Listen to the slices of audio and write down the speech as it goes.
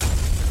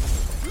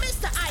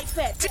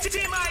Fit.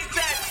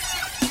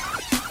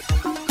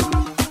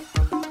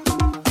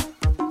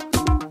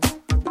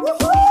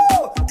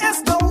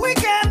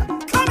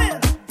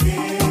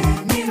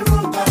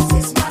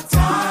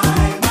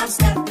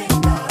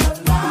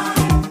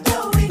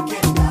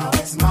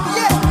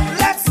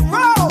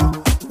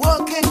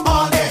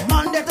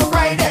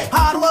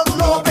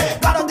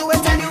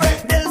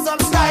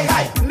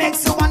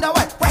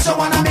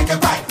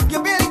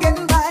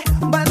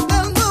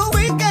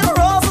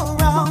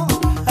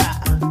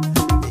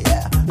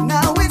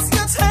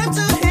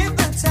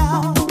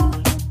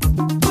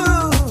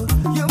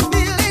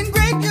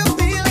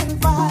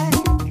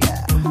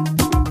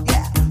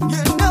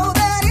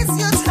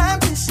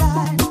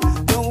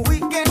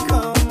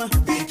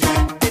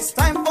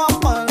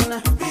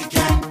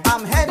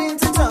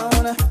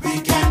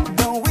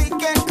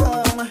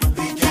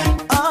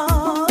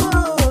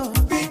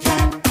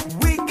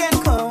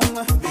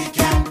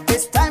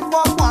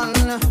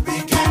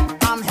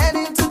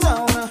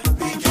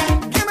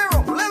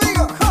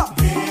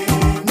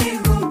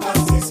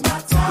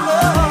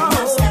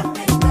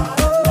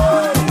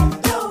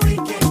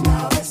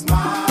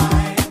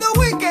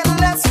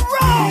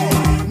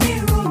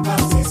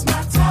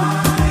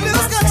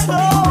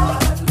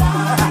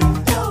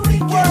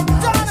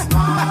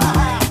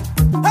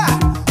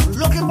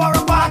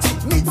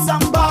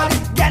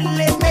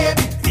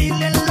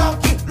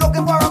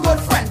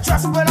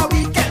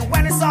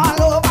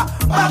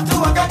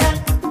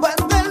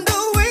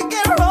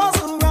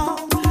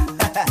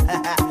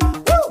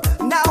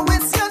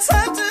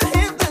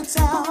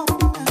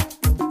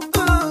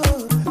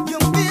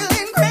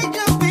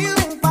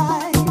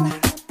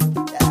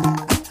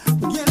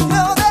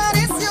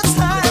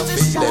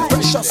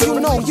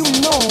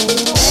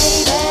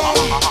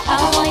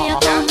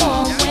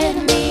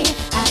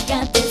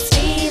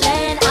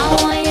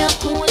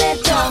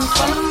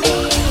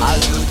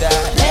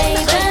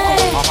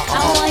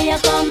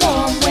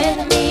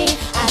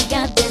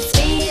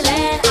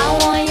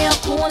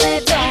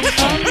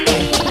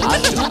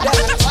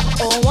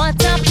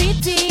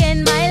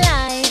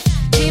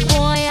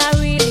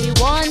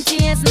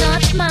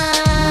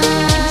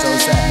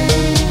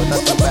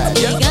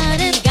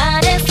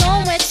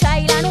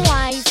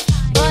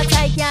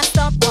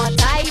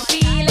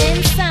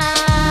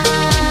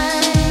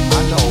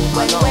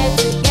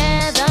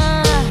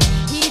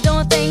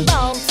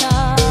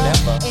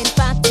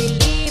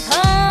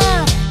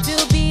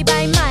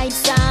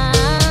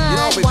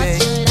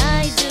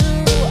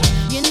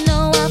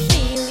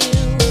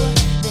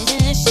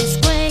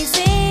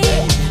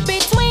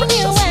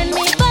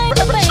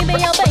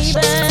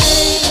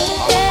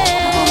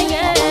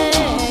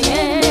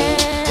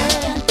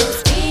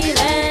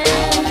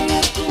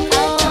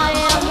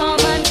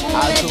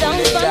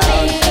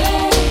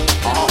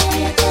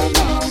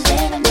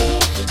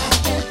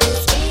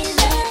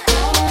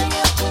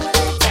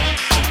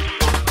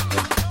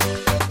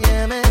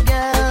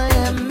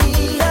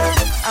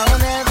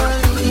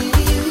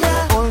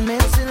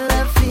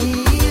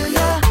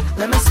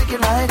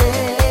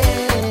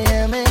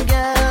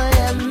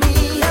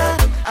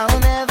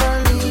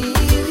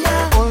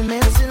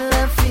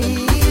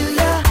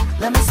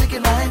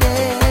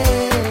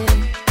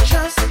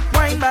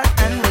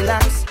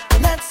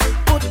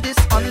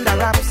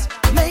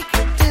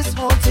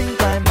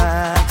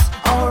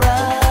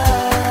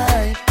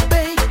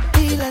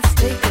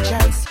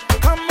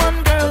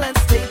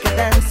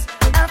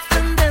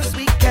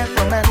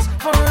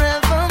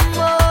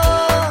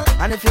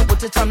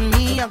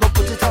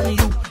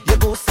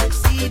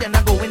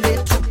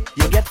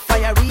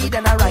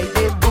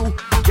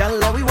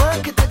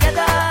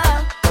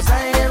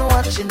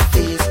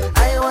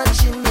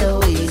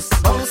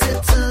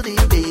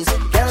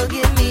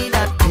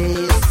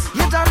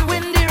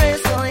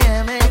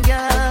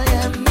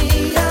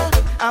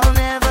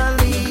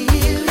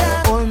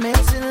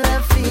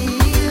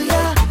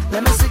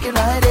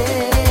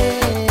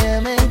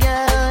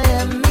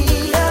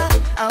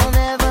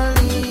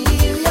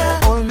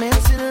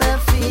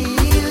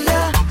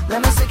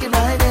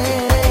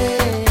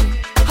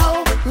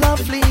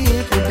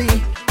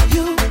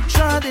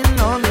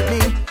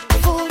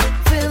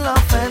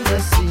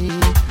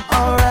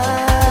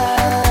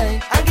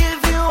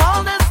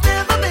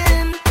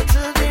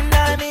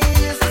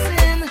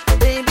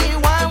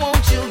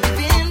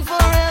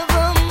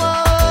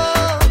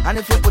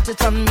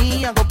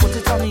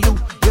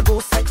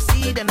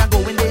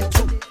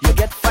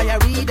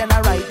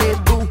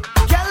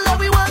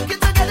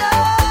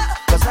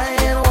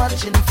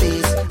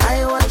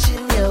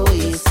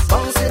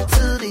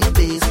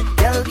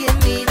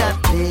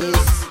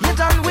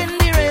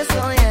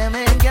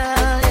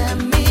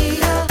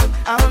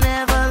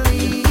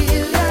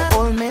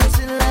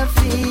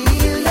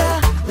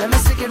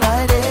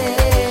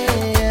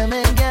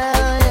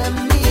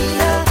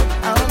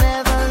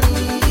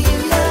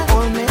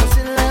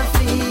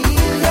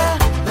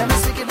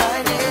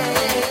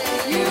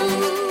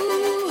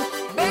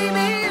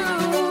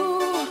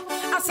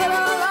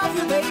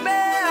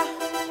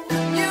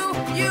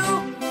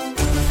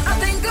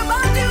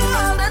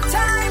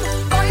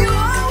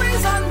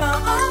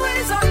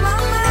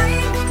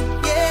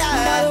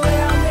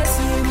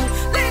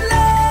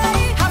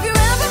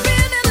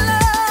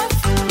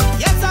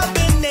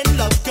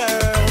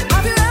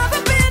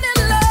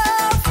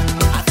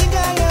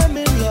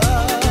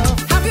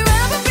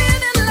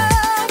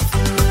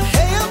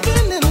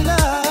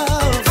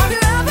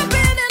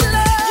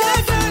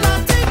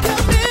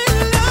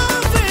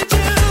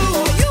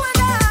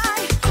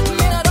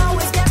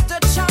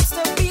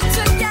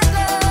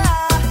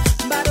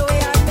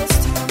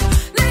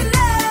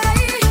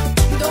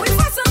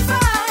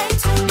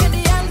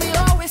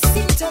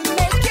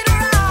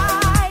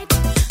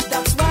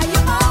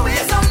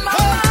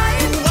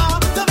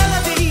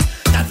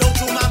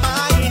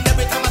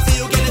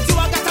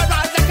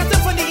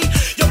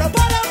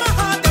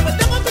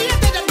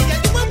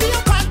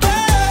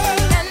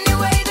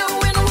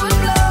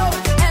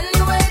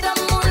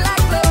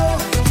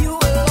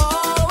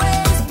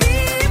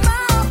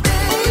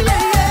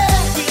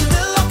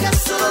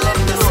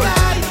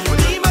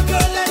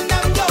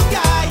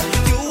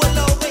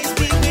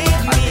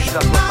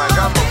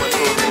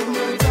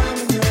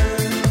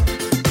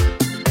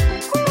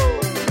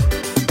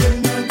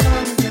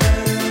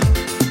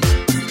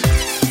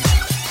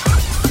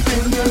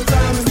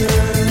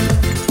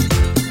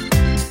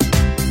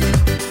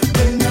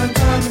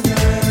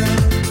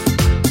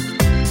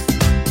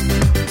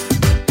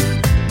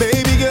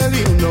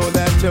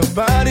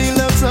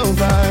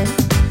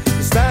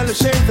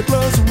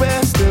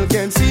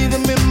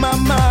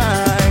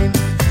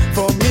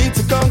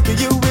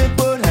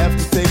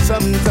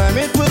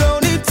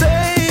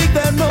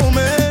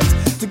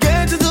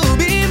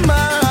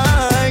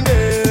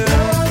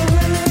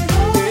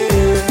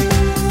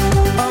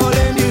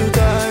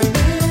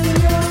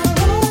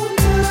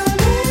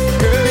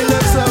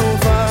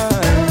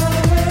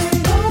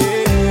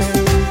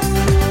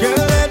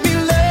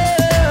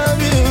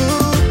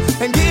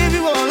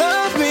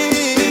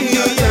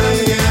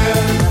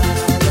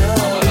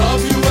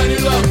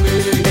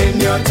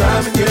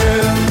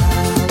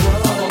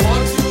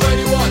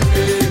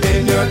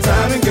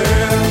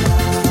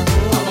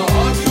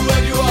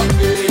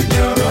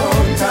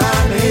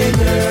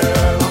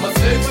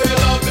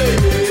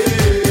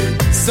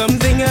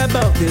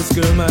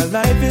 my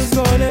life is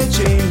gonna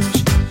change.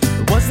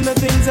 It wasn't the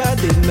things I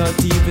did, not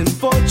even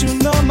fortune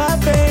nor my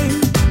fame.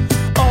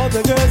 All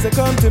the girls that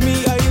come to me,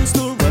 I used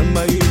to run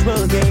my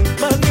usual game.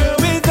 But girl,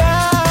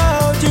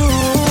 without you,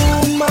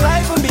 my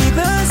life would be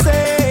the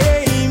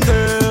same,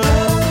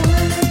 girl.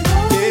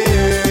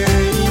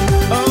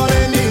 Yeah, all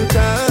in your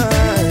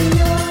time.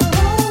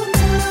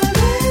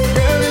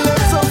 Girl, you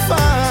look so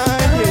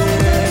fine,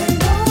 yeah.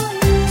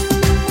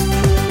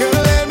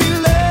 Girl, let me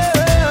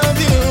love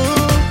you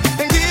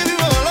and give you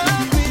all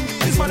of me.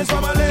 This one is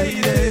for my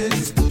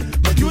ladies,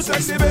 my cute,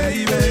 sexy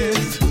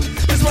babies.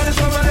 This one is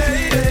for my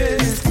ladies.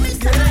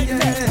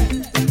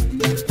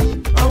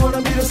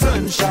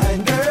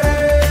 Sunshine girl,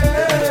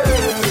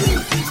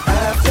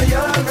 after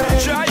your rain.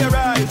 Try your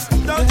eyes,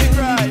 don't you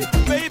cry.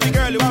 Baby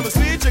girl, you have a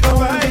sweet chicken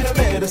pie. The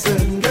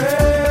medicine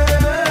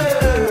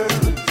girl,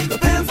 the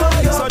pill for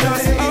your so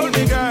just hold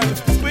me girl,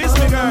 squeeze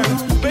me girl.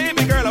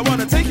 Baby girl, I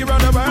wanna take you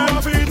round the bar.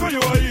 You feet when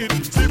you are eat,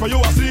 sleep when you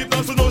are sleep.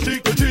 Now so no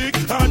cheek to cheek,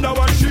 under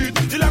one sheet.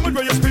 The language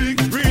where you speak,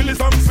 really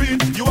some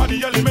sweet. You are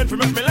the element to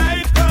make me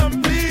life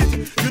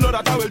complete. You know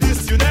that I will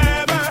diss you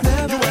never.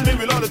 You and me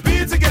will always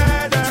be together.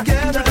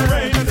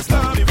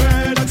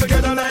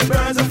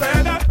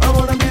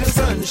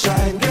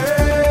 Sunshine girl,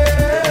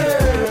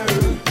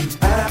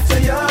 after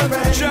your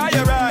rain. Try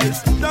your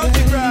eyes, don't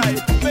you cry.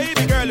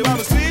 Baby girl, you have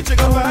a sweet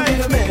chicken pie.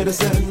 The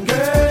medicine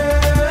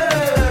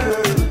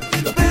girl,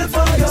 the pill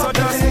for your so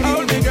just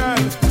hold me girl,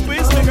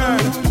 squeeze me girl.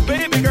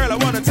 Baby girl, I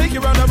wanna take you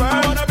round the bar.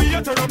 I wanna be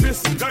your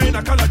therapist,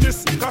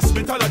 gynecologist,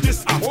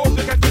 cosmetologist. I hope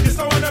they get to this.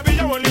 I wanna be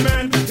your only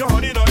man, your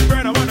honey nut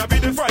friend. I wanna be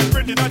the fried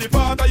friend in the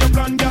part of your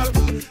plan, girl.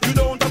 You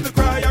don't have to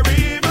cry a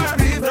river.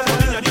 That's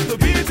what you need to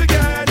be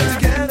together.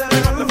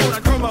 Pick up the phone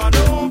and come on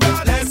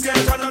over. Let's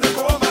get under the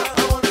cover.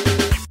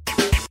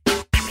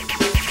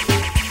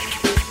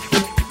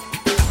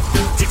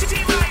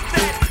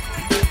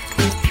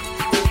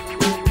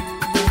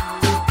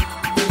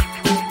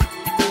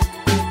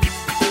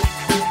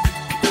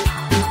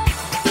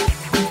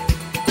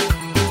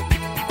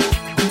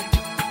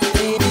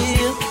 Baby,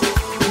 you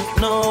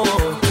know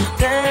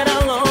that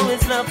I'll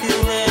always love you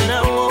and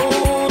I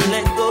won't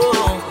let go.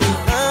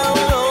 I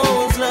will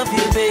always love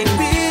you,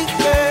 baby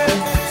girl.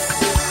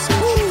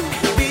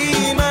 Be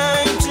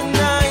mine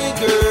tonight,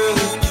 girl.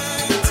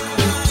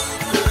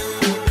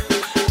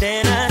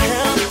 Then I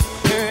held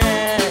her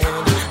hand,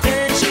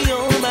 then she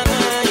owned my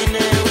mind,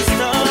 and we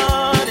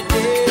started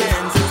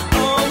dance.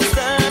 Oh, we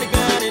started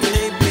grinding,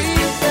 baby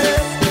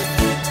girl.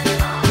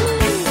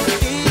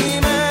 Be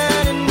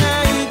mine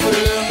tonight,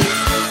 girl.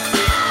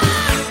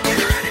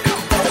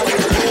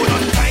 Hold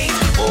on tight,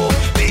 oh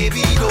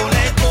baby, don't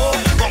let go.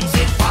 Bounce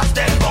it fast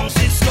and bounce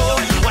it slow.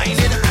 Wind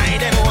it high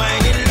then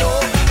wind it low.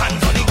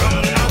 Hands on the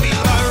ground in a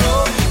wheelbarrow.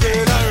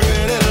 Girl, I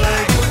really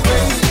like your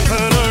waist,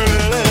 and I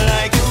really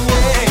like your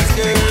waist,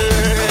 girl.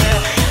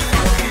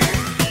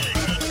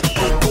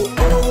 Oh oh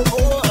oh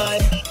oh, I.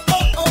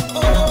 Oh oh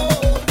oh.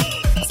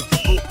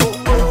 Oh oh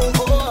oh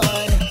oh,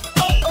 I.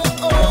 Oh oh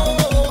oh.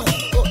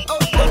 Oh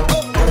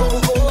oh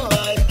oh oh,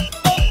 I.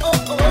 Oh oh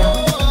oh,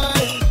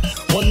 I.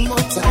 One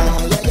more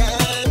time,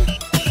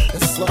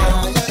 that's why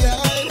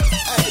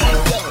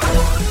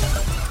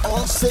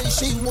all say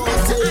she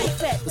wanted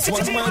was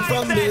one mind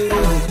from me.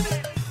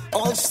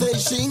 All say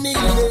she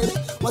needed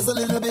was a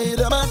little bit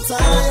of my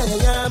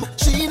time.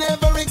 She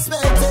never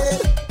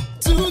expected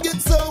to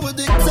get so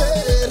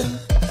addicted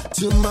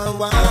to my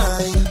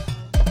wine.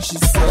 She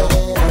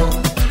said,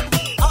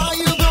 are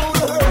you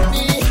gonna hurt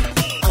me?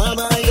 Am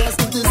I a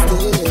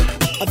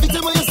statistic? A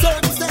victim of your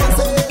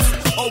circumstances?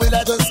 Or will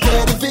I just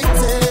get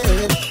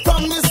evicted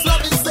from this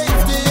loving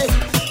safety?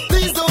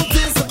 Please don't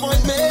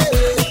disappoint me.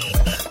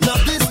 Not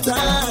this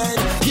time.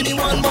 Give me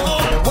one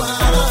more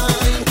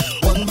wine.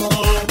 One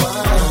more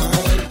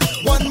wine.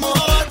 One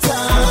more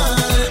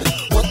time.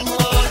 One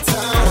more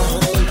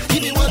time.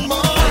 Give me one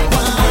more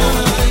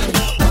wine.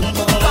 One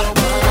more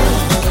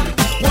wine.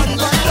 One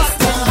last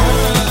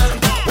time.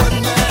 One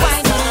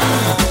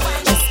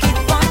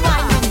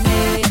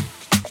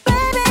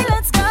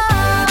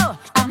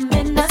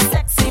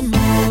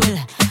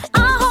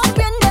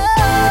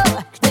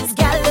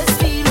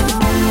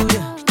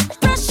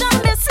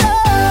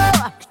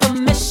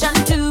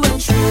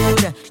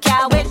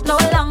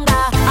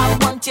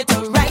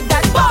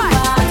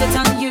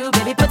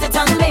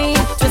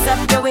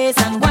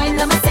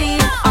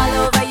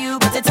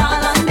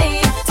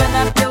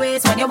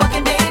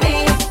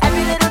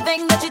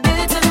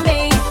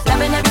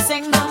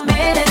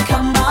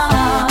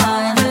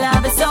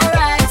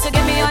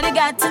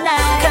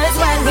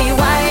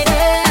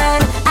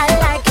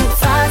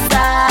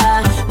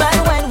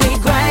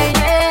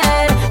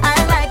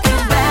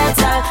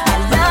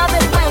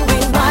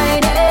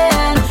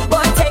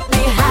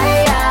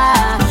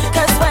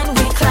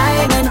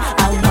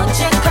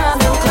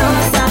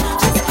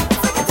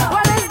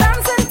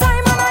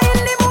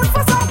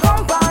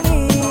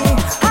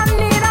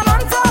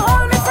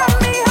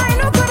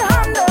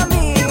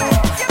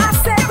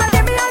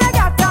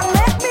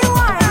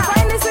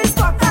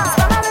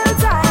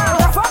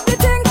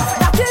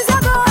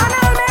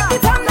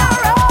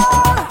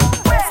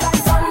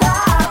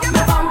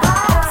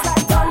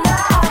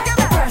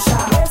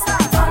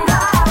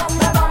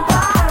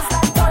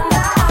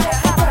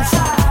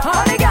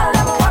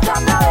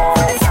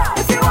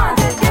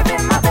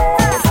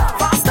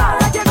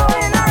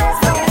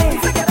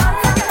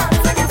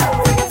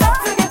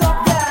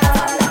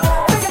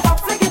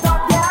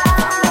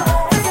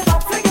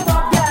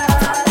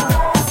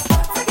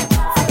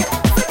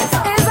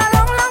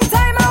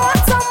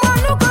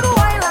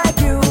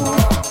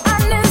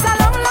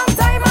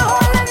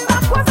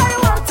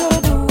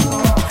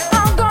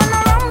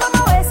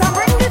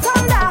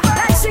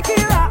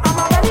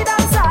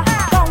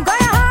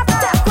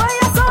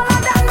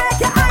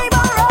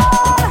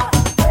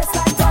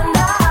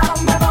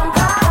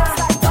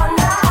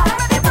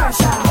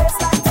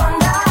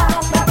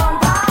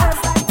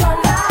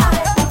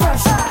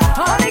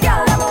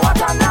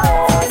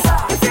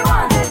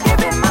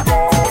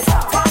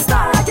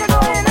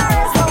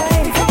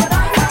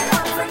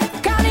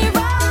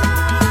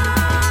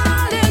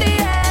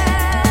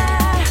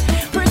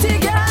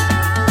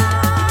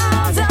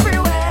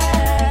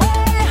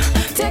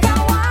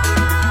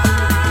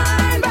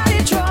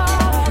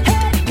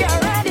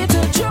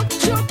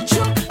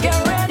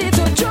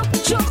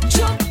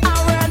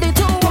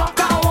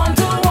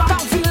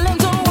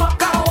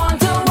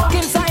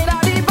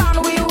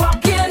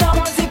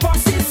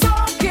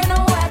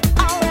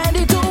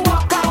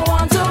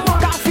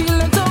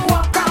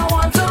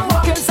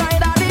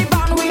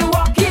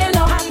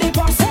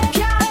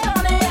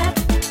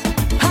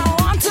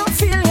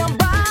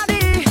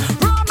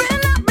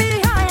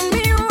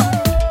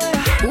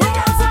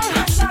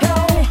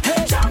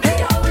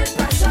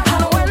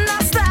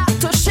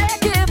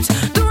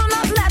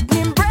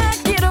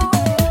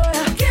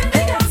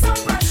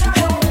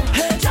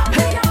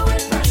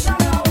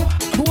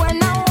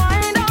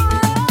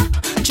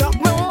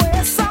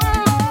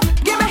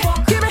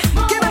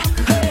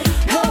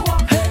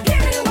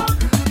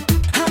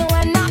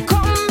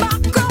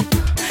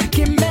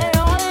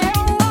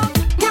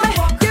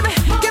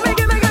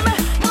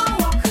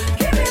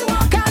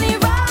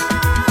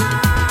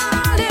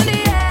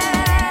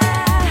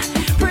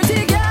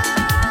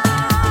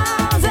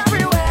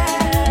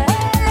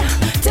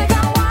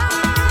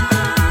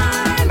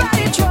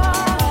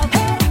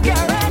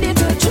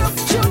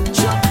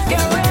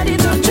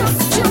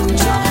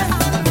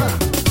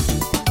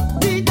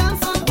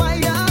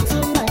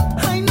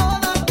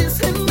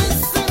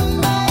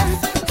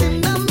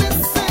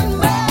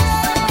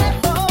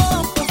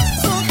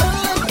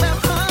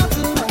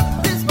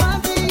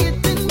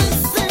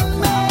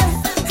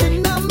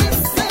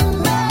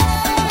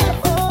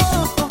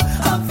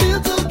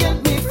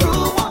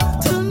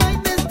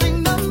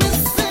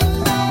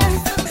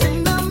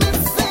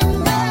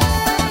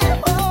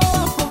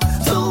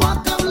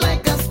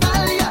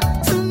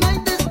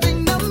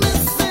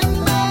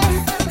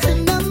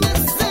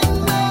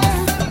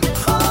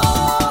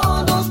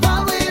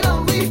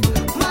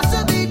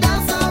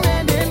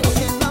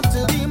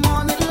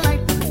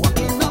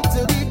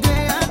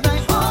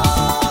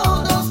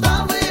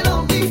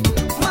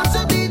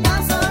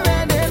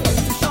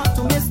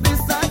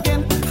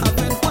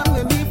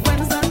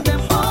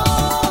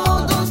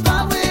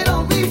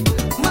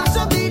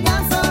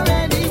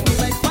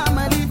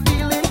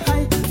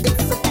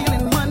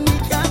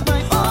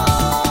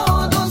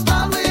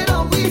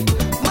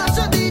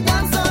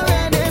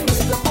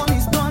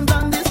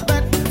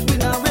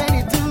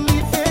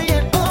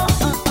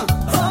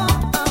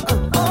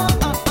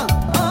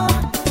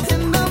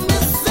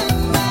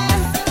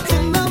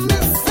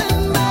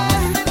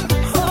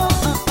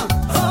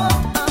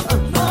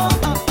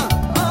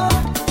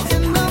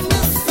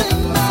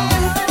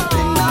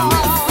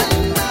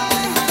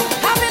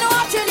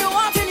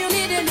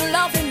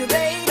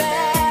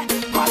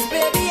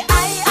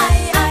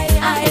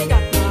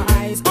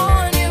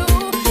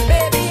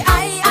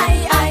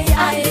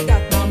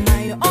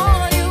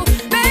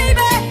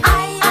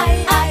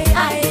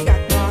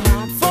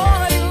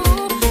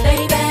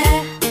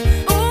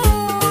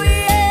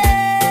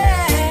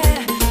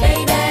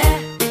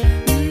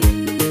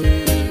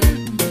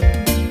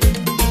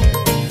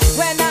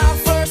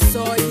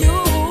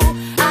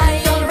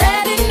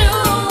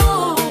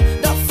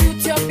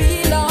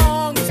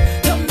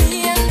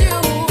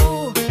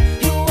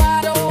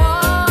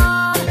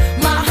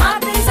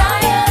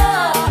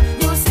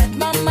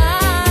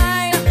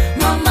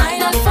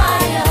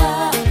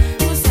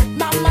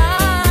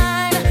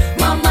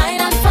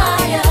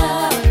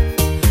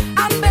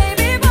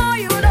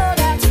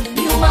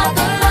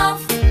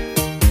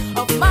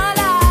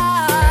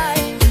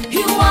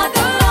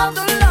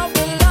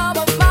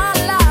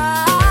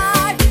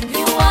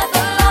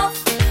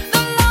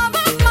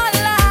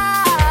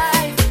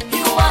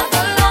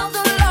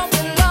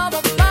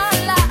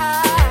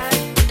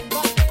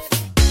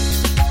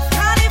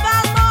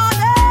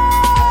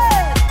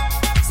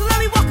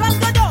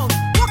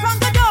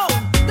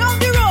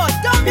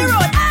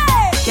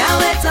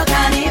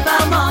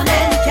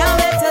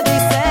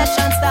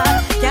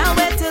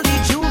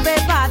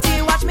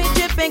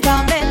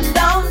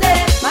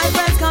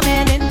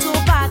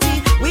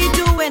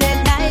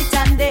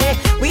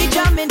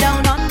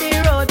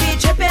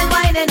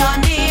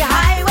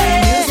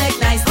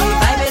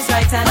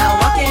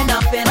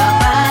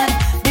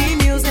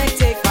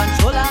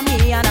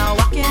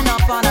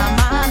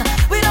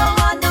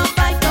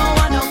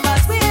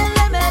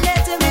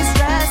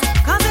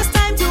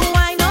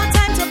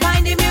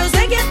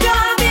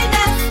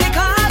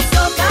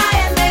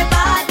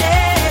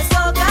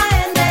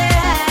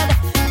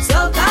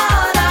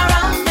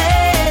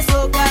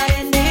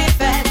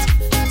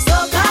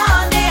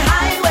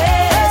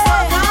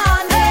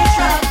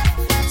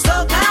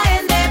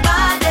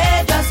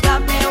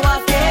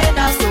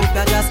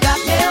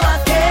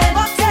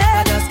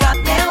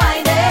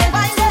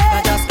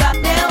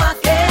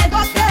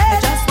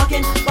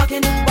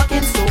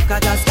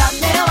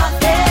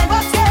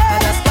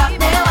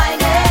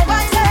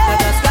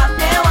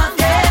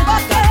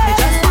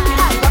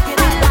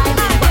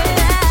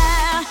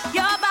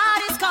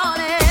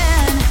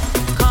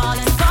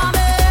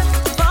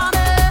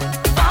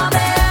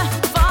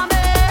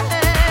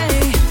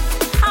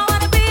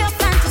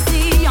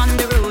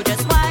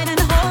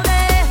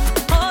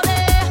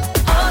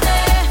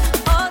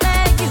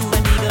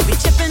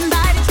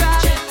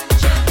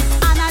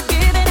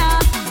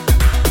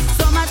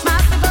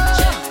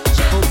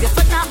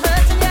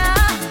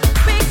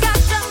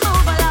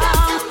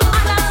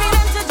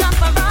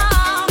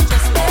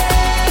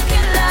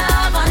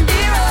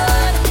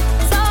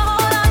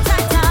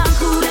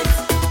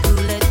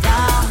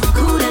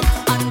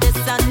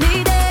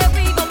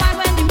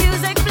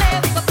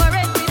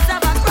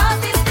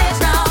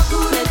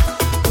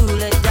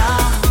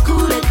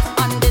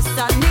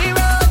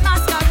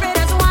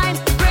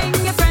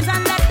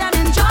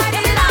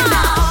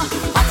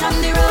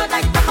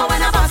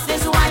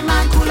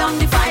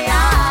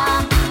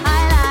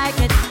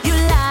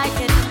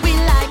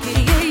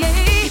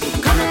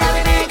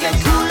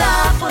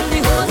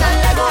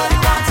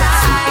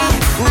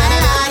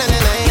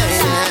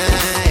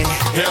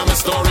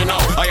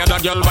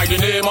girl by the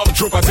name of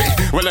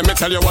Drupati. Well, let me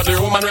tell you what the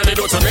woman really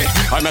do to me.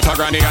 I met a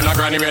granny and a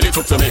granny really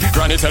took to me.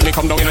 Granny tell me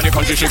come down in the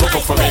country, she go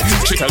cook for me.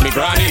 She tell me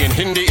granny in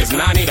Hindi is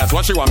nani, that's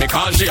what she want me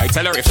call she. I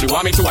tell her if she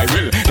want me to, I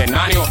will. Then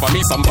nani offer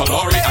me some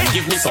palori and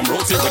give me some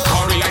roti with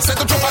curry. I said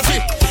to Drupati,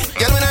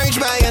 girl, when I reach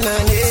by your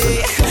nanny,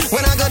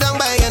 when I go down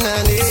by your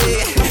nanny,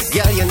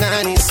 girl, your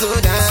nanny so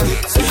damn.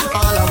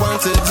 All I want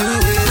to do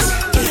is,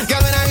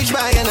 girl, when I reach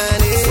by your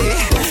nanny,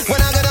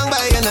 when I go down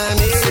by your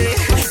nanny,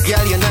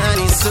 girl, your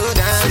nanny so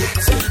damn.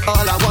 All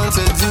I want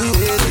to do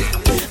is,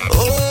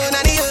 oh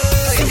nanny,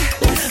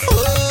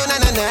 oh na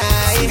na na,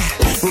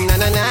 na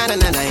na na na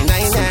na na na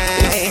na.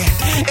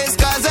 It's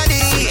cause of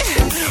the,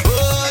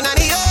 oh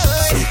nanny, oh.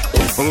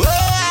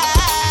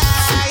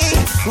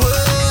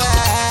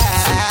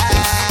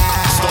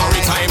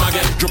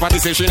 Drupati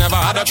say she never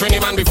had a trainee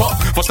man before.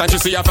 First time she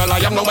see a fella,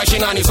 I'm no by she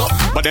nanny so.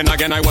 But then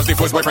again I was the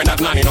first boyfriend that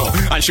nanny know.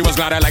 And she was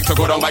glad I like to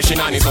go down by she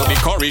nanny. So the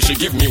curry she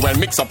give me well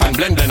mix up and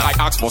blend. Then I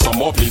ask for some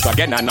more please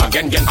again and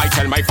again. I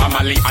tell my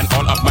family and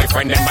all of my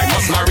friends them I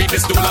must marry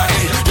this doula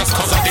just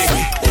cause of the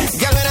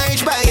girl when I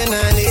reach by your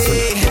nanny,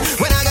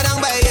 when I go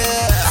down by you,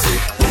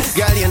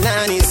 girl your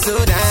nanny so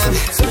damn.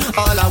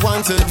 All I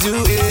want to do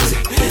is,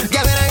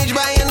 girl when I reach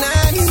by your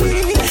nanny,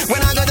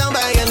 when I go down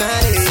by your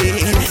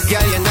nanny,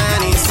 girl your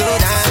nanny so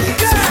damn.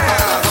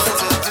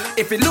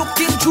 If you're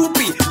looking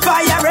droopy,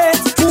 fire it.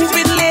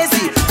 Moving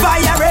lazy,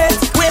 fire it.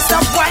 Waste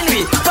of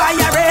winery,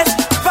 fire it,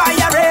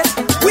 fire it.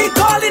 We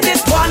calling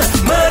this one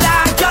murder,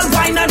 girl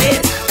wine on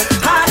it.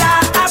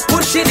 Harder, I'm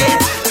pushing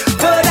it.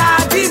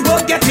 Further, we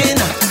both getting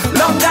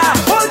longer.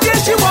 Whole day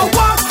she won't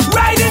walk,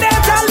 riding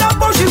it. I love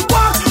how she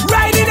walk,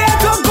 riding it.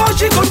 Don't go,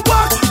 she could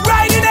walk,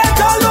 riding it.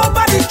 All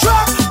over the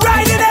truck,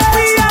 riding it.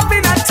 We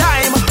having a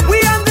time. We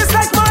on this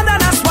like more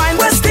than a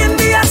swine. West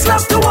Indians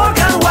love to walk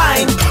and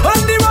wine. On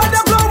the road,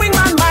 I'm blowing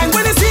my mind.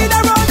 When you see the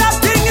road, that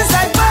thing is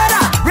like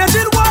murder.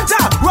 Raging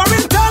water,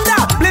 roaring thunder,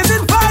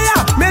 blazing fire,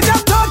 major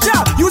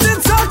torture, using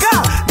soccer.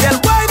 Girl,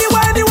 whiny,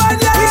 whiny,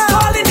 whiny. We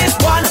calling this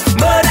one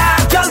murder.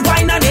 Girl,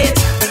 wine on it.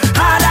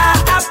 Harder,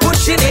 I'm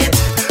pushing it.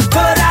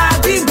 Further,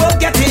 we both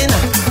getting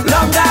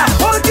longer.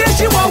 Whole day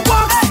she won't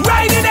walk,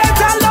 riding it.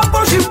 I love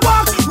how she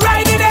walk,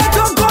 riding it.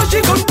 Don't go,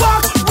 she could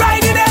walk,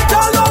 riding it.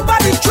 All over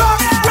the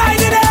truck,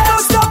 riding it.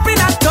 Don't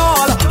stopping at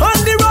all. On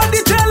the road,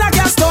 the trailer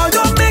can stall.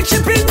 Don't make she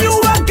pin you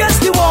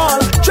against the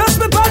wall. Trust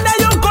me, partner,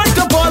 you're going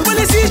to ball. When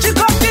you see she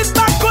come this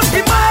back, could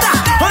be murder.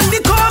 On the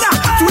corner,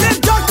 to the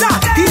doctor,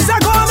 he's a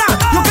goner.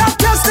 You can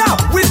test her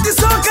with the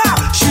soccer.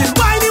 She's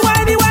whiny,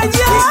 whiny, whiny,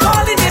 yeah. We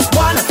calling this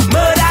one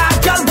murder.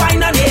 Girl,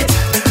 wine on it.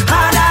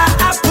 Harder,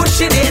 I'm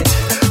pushing it.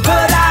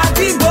 Further,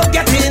 we both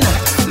getting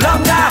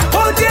longer.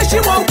 Whole day she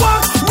won't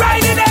walk,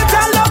 riding it.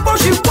 I love how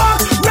she walk,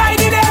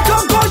 riding it.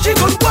 Don't go, she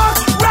could walk,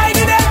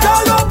 riding it.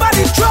 All over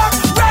the truck,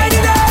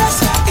 riding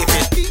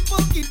it.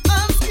 People keep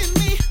asking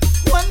me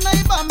what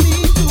neighbor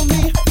mean to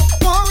me.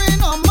 Foreign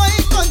on my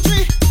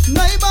country,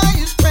 neighbor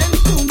is friend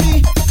to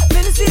me.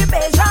 Ministry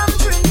Beijam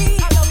Trini,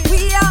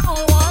 we are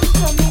on one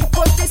to me.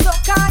 Put the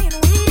soca in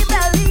we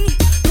belly,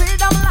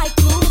 freedom like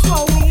food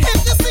for we. If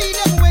you see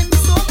them when the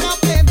soca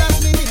play, that's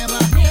me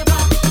neighbor.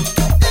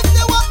 If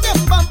they walk them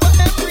bumper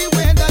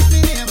everywhere, that's me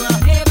neighbor.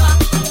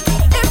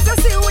 If you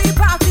see we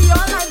party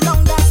all night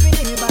long, that's me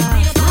neighbor.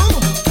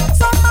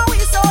 Somehow we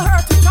so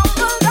hurt to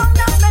tumble down,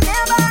 that's my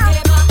neighbor.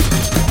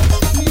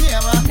 Me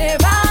neighbor.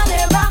 Never,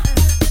 never,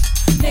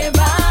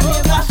 never, Oh,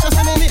 never, that's just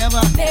me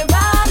neighbor. never,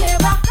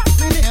 never.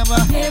 Me neighbor.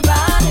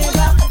 Never,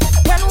 never.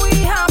 When we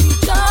have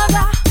each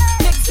other,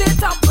 mix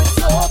it up with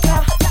soca.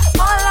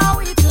 All are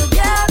we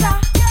together.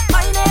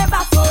 My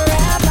neighbor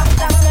forever.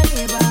 That's my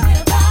neighbor.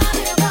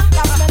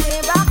 That's my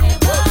neighbor.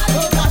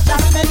 Oh, that's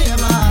just me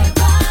neighbor.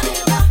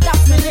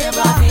 That's my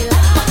neighbor.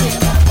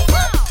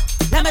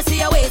 Let me see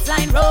your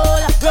waistline roll.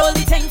 Roll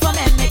the thing for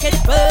me, make it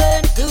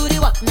burn. Do the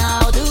walk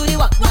now, do the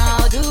walk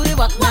now, do the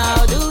walk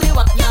now, do the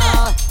walk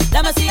now.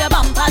 Let me see your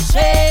bumper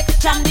shake.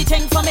 Jam the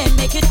thing for me,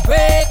 make it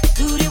break.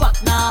 Do the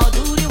walk now,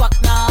 do the walk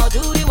now,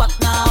 do the walk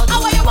now, do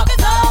the walk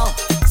now.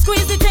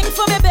 Squeeze the thing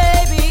for me,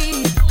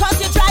 baby, 'cause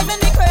you're driving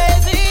me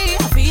crazy.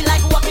 I feel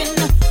like walking,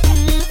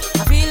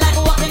 I feel like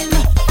walking.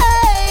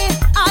 Hey,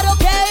 I don't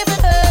care if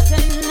it's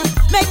hurting.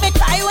 Make me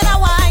cry when I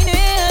whine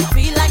it. I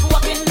feel like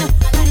walking,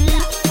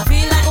 I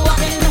feel like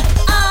walking.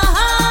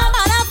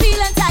 Man, I'm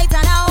feeling tight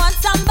and I want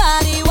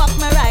somebody walk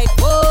me right,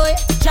 boy.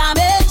 Jam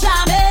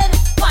it,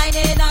 whine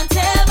it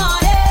until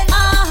morning.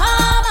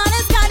 Man,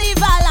 it's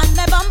carnival and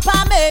my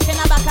bumper making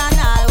a back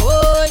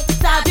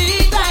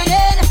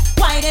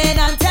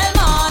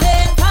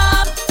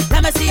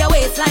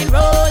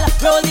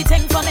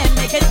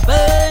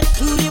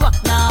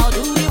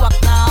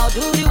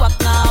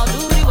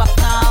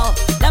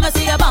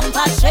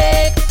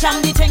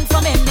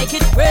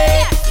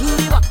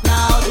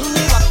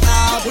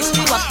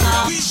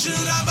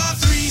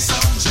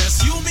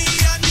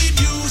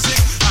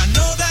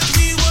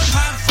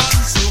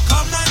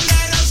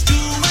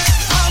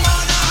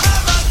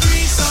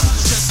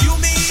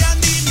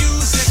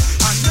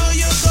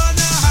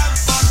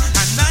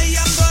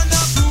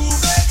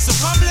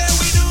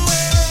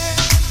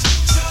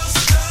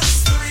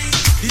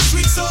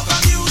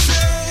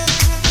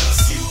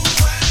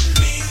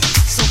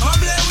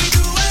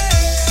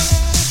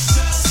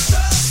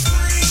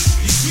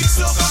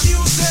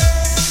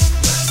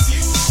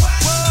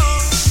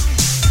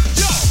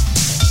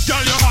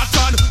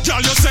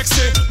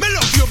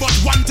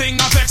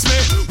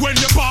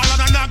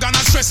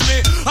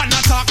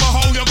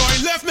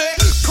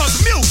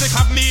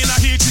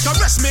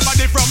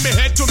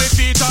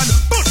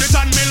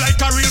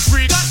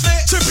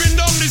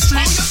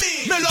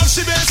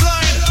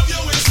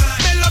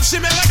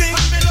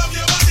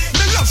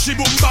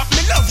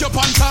love your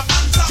on top.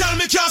 Tell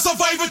me can't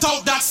survive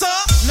without that, sir.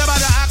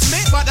 Nobody ask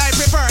me, but I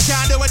prefer.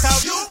 Can't do it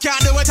out. You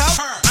can't do it out.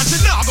 And she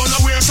not gonna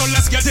wear, so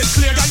let's get it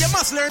clear. Girl, you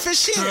must learn for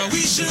shit. Girl,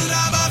 we should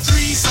have a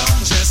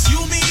threesome, just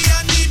you, me,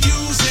 and the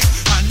music.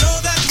 I know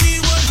that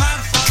we would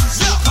have fun,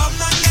 so come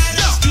and let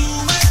us do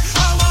it.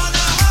 I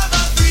wanna have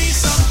a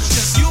threesome,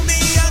 just you, me,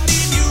 and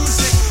the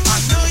music. I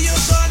know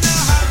you're gonna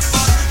have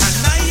fun, and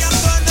I am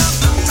gonna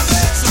prove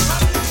it. So,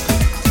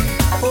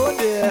 oh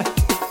dear.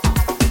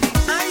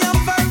 I am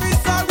very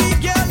sorry,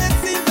 girl. It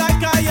seems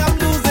like I am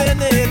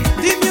losing it.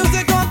 The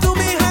music on to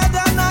me head,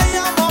 and I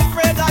am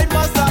afraid I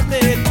must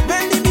admit.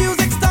 When the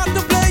music started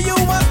to play, you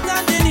were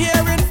standing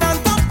here in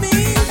front of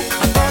me.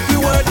 I thought you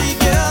were the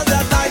girl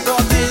that I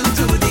brought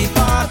into the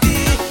party.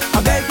 I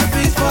beg you,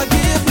 please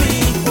forgive me.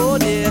 Oh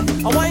dear,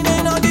 I'm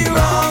whining on the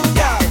wrong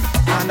girl,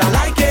 and I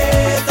like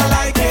it, I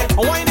like it.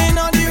 I'm whining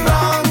on the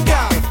wrong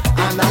girl,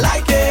 and I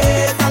like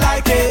it, I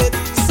like it.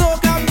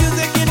 Soca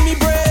music in me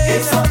brain.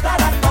 It's soca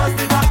that caused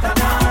the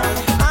bacchanal,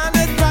 and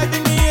it's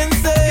driving me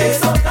insane. It's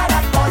soca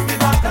that caused the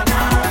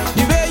bacchanal.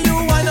 The way you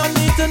whine on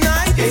me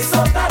tonight. It's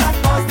soca that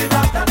caused the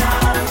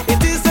bacchanal.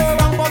 It is so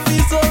wrong but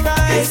feels so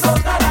right. It's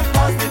soca that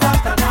caused the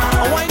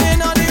bacchanal. I'm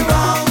whining on the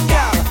wrong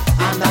girl,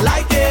 and I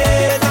like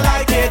it, I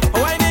like it.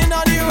 I'm whining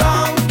on the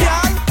wrong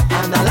girl,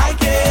 and I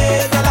like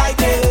it, I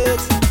like it.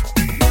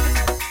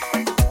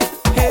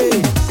 Hey,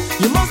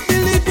 you must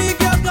believe me,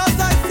 girl, 'cause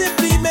I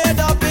simply made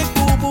a big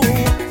boo-boo.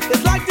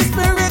 It's like the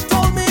spirit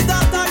told me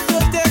that I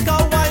should take a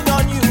wine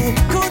on you.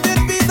 Could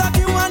it be that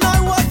you and I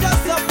were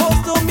just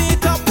supposed to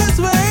meet up this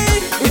way?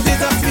 It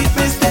is a sweet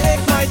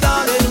mistake, my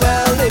darling.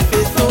 Well, if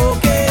it's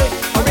okay,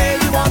 I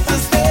really want to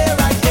stay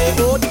right here.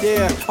 Oh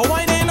dear, I'm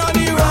whining on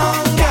the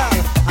wrong girl,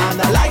 and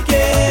I like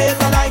it,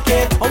 I like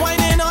it. I'm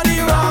whining on the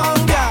wrong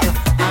girl,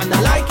 and I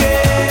like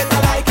it, I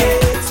like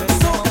it. So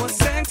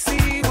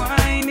sexy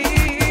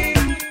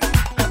whining,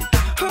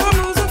 her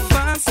moves are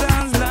fast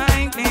as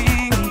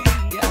lightning.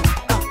 Yeah,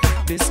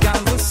 this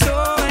girl was so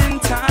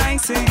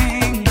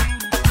enticing.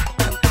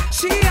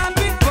 She had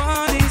me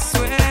body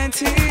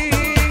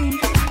sweating.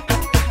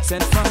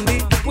 Said from the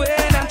way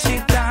that she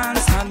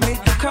danced, had me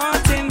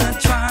caught in a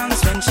trance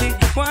when she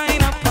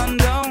wind up and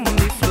down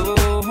the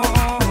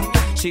floor.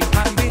 She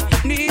had me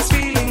knees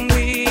feeling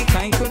weak.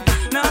 I could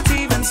not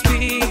even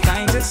speak.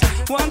 I just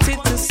wanted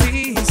to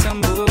see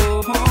some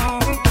more.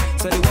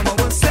 So the woman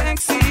was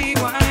sexy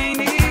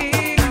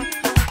whining.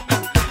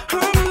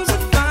 Her moves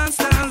are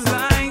fast as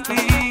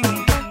lightning.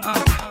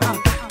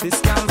 This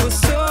girl was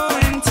so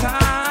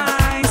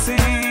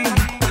enticing.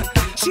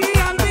 She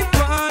had me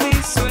body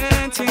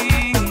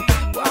sweating.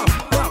 Wow,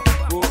 wow,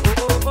 oh,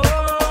 oh,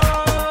 oh,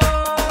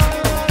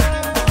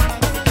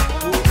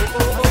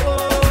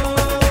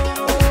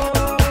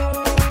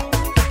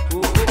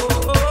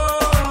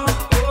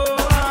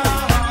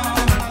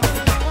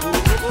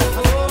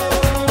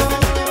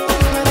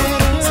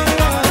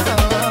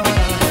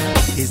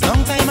 It's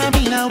long time I've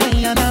been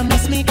away and I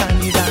miss me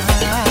carnival.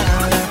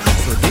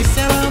 So this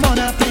year I'm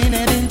gonna plane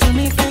it into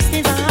me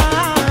festival.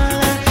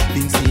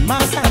 Dincy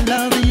must I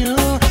love you,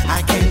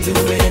 I can't do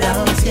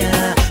without ya.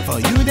 For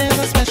you there's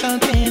a special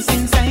place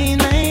inside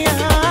my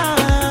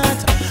heart.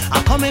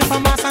 I'm coming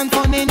from Mass and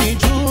Fun in the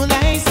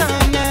July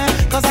sun,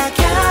 'cause I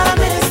can't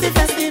miss the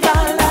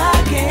festival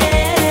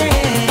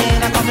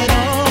again. I'm coming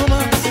home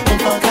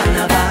for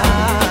carnival.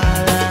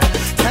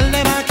 Tell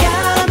them I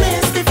can't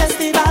miss the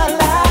festival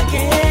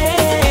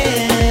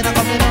again. I'm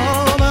coming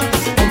home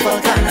for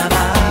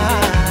carnival.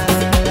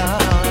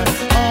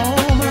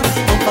 Home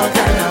for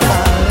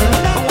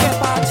carnival. I will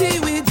party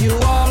with you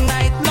all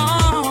night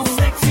long.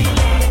 Sexy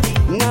lady.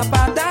 Not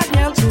bad that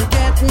girl to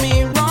get me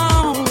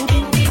wrong.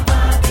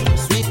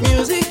 Sweet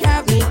music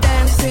have me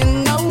dancing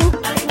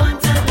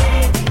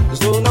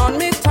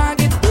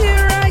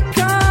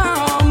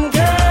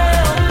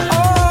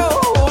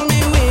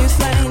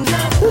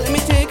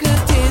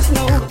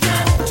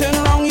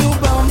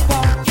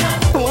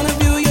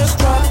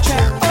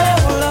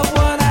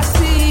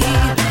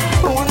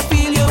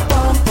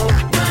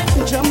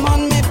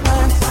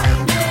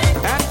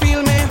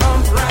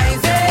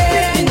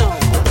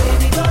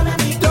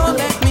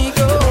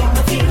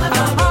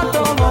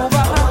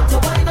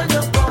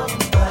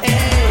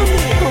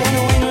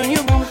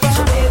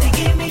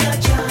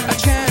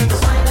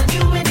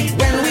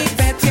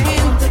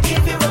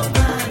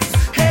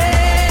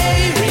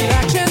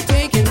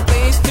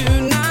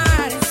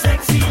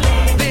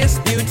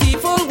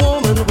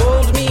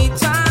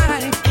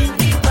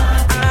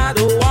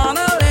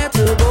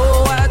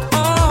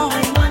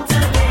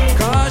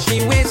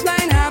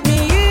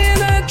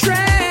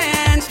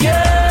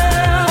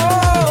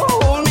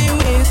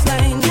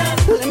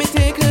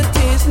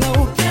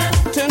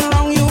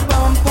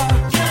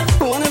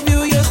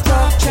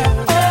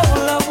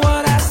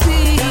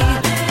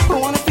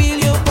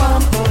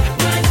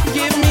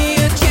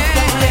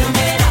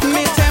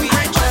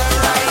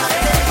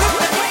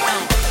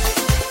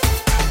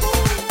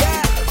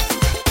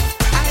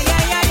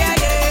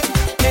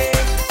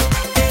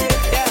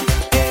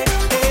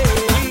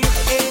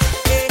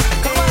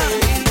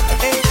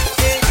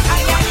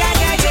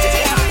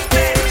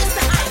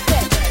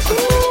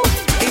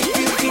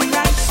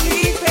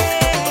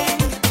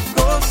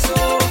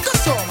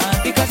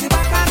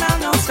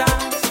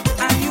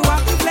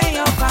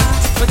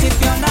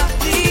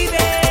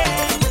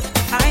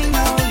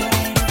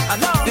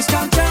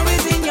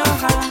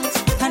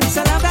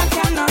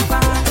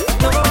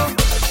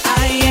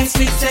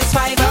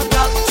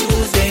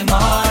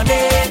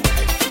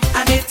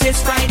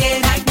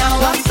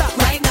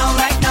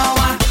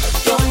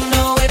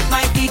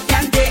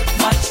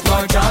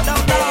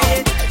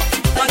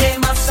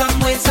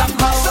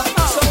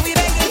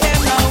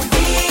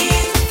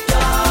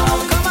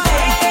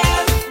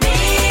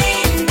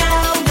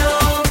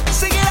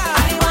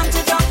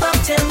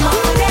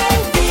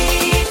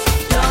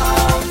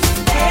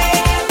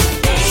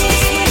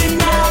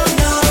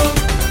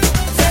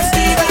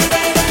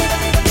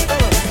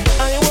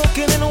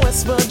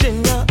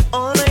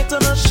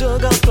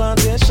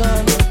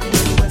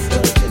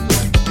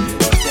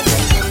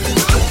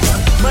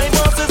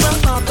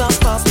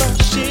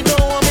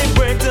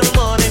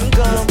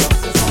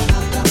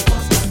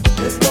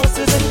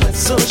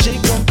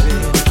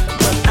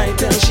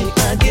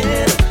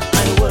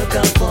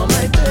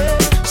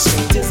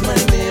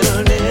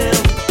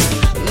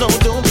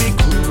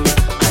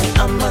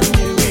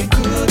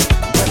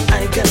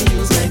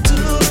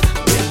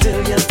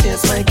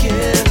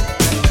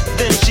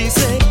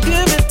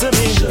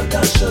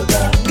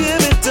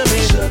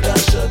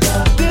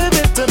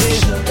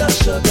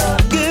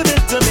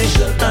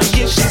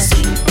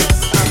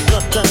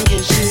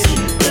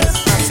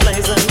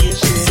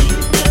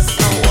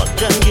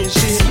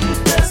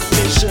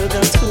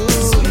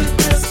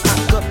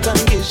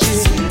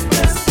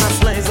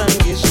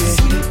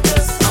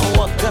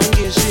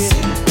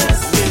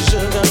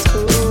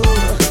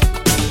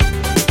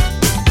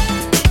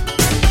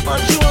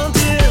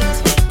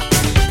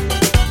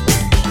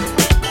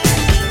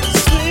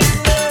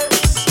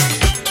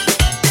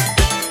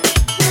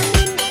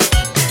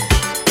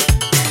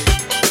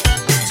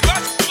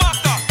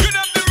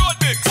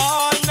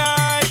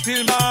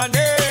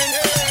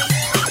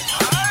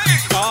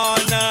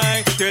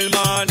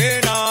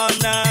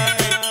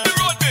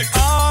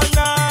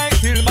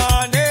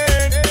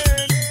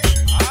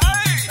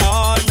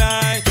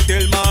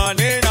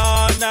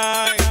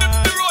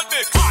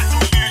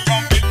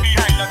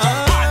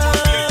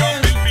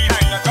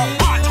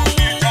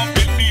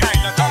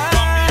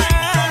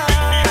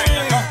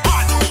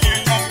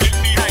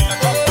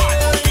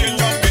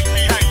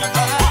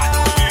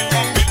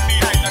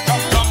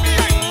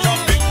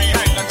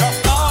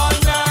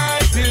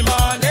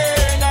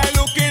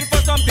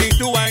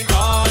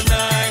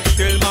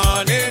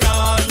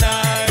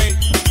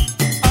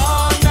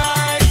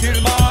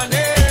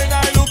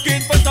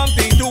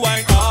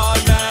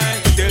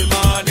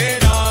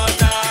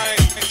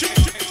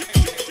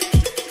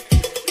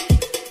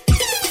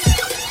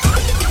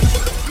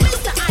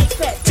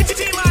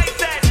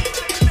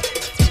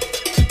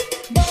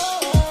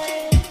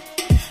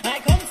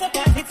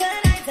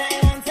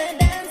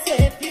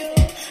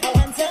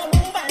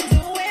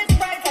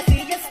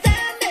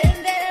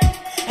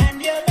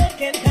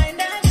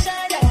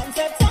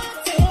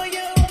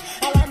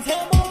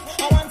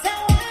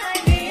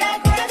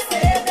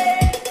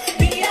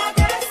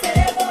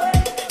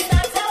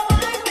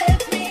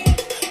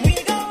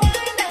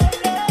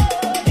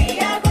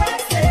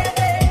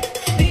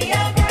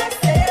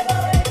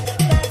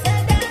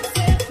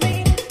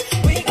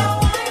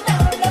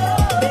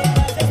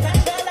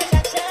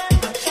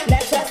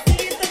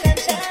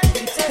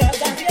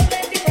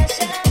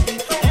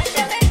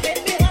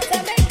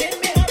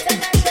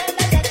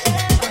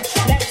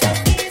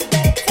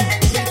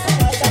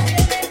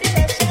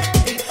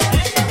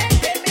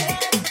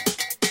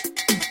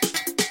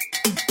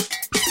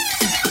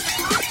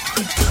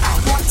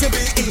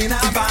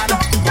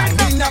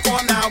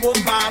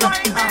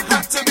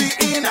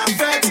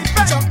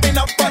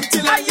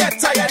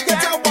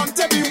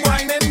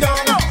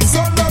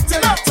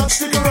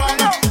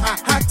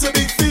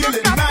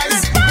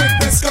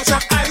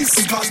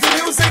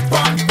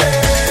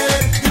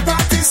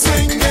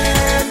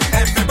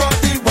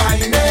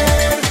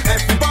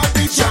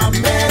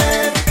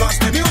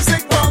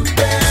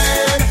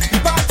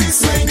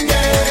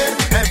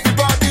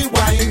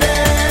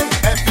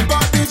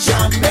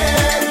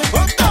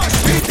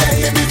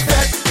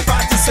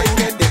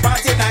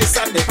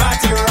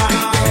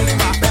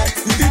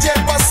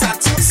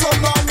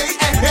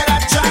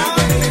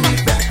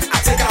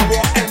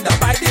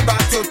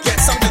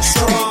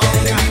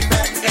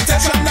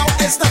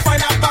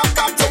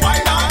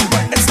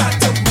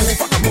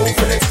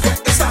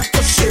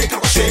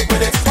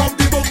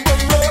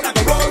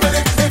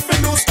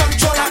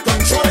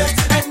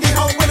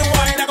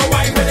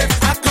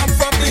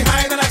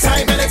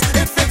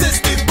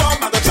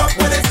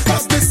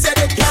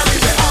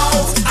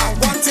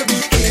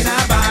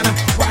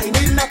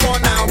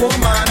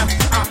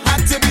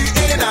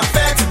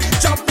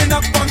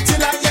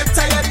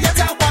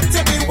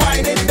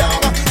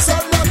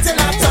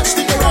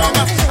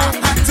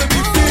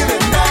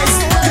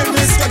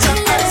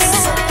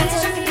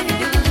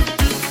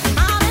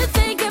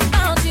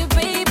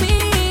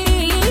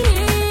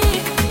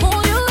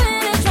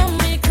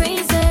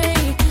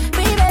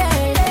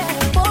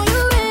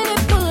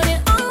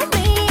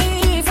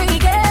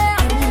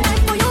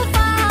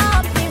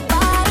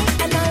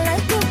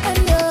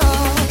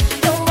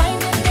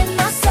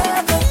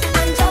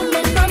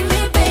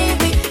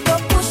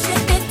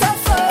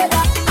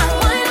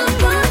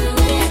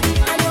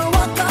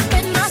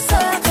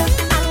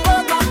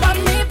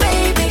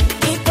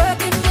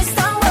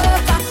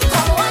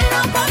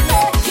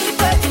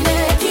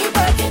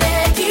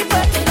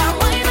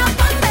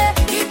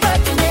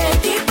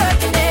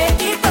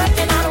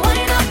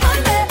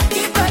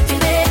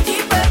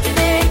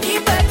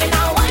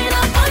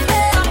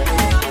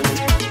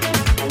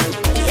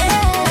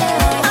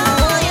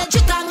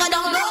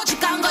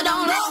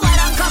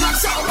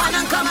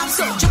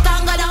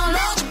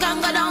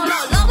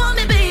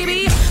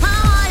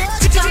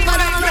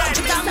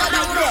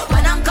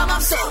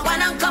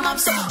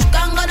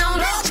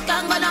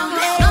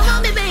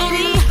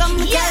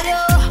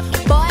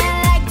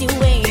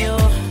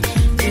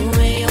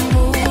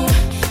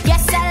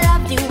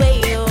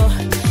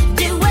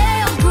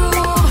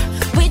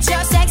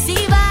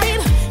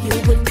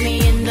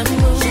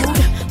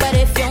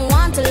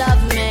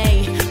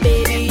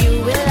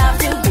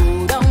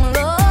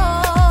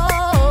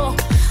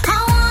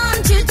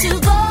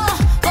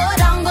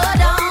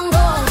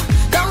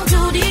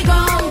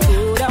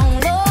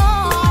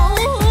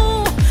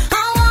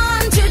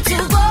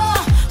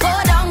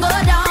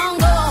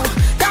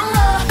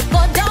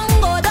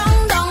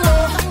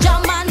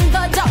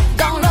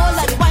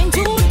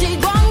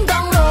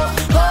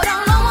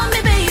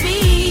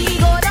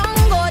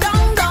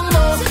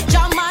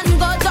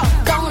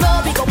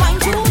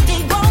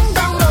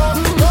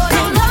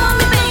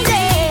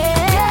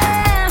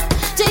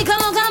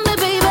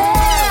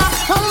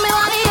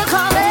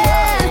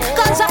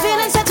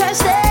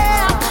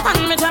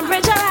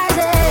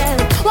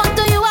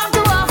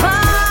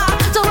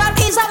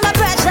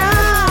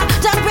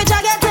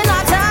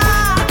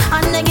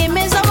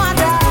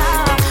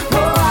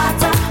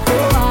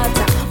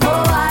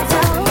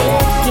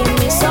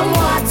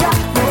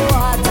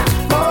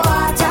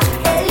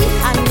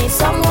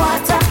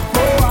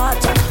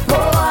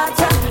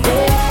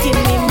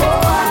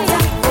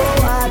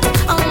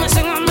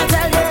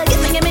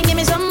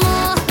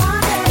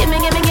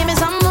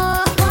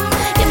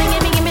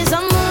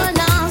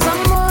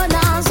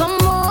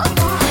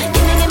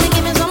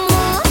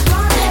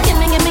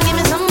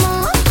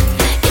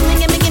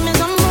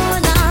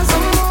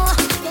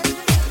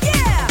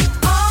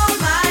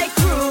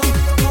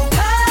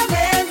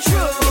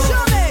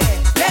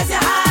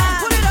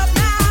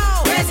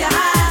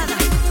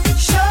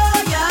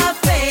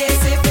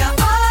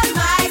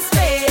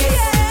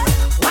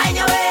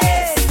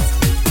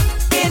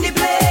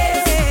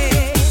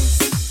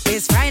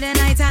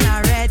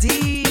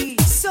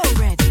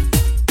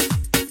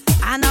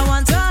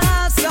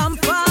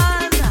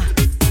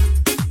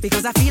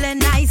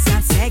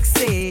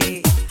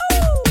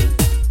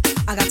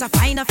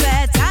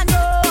and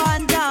go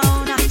on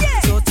down.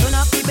 So turn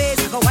up the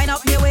bass, go wind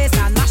up your waist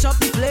and mash up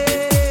the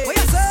place. Oh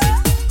yes, sir.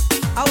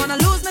 I wanna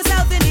lose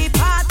myself in the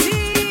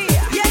party.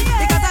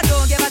 Because I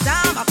don't give a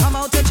damn. I come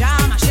out to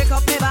jam, I shake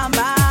up my bam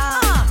bam.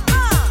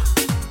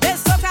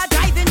 This soca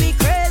driving me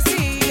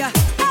crazy.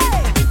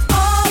 Hey,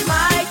 all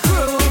my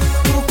crew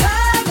who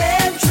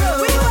coming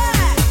through.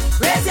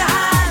 Raise your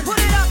hand, put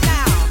it up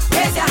now.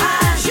 Raise your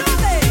hand,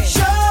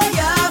 show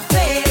your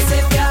face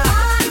if you're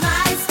on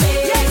my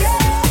space.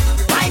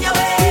 Wind your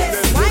waist,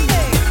 wind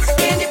it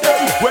in the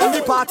place. When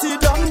the party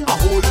done, I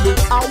hold it.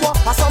 I want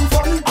have some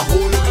fun. I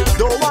hold it.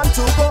 Don't want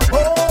to go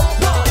home.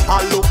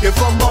 I'm looking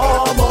for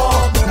more.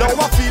 Now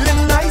I'm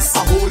feeling nice. I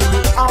hold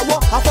it. I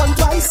want have fun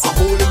twice. I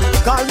hold it.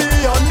 Call me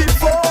on the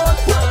phone.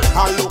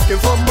 I'm looking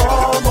for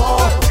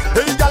more.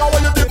 Hey, girl, I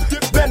want you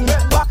dip, bend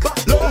back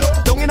low,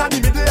 down in the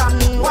middle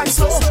and wine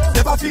slow.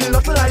 Never feel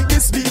nothing like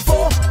this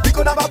before. We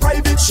could have a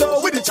private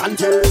show with the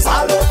chanters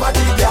all over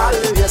the girl.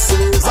 Yes,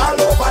 it's all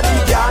over the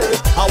girl.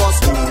 I was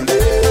cooling,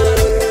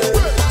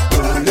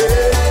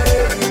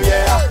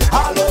 yeah,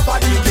 all over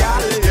the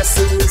girl. Yes,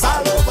 it's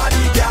all over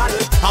the girl.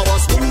 I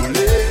was cooling.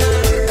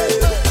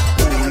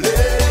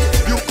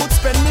 You could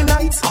spend the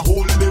night. I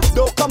hold it.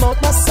 Don't come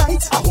out my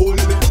sight. I hold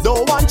it.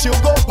 Don't want you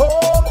go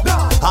home.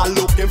 I'm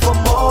looking for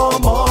more.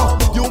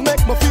 You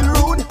make me feel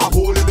rude. I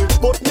hold it.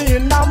 Put me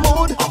in that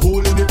mood. I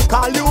hold it.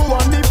 Call you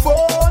on the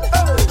phone.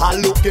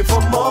 I'm looking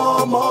for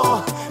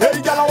more.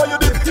 Hey, girl, how you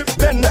dip,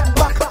 bend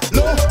back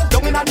low,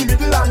 down in the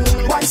middle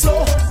and wine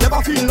slow.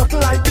 Never feel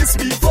nothing like this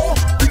before.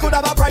 We could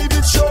have a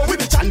private show with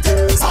the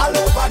chanters all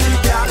over the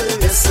girl.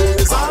 Yes,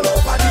 it's all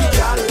over the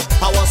girl.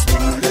 I was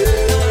cooling,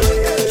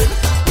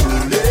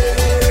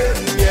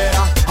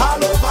 yeah,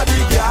 all over the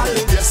girl.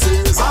 Yes,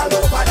 it's all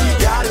over the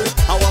girl.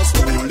 I was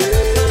cooling.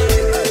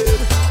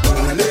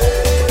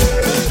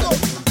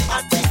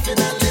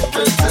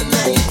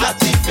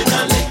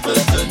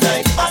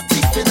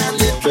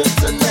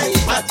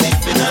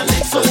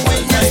 So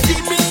when you see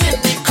me in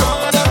the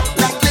corner,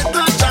 like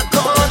little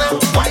Jacona,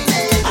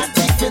 whining, I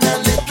deep in a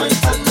little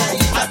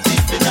tonight. I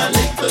deep in a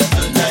little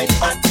tonight.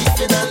 I deep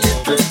in a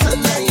little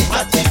tonight.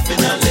 I deep in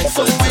a little.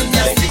 So when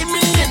you see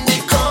me in the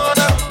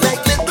corner,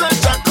 like little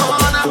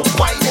Jacona,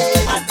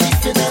 whining, I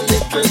deep in a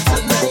little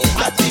tonight.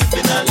 I deep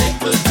in a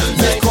little tonight.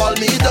 They call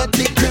me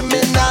dirty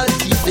criminal,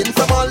 thieving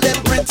from all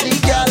them pretty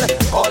gal.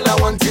 All I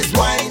want is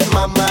wine,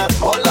 mama.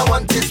 All I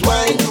want is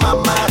wine,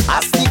 mama.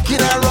 I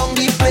sneaking around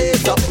the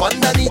place up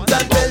underneath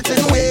that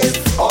belting waist.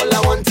 All I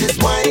want is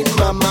wine,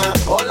 mama.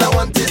 All I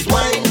want is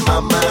wine,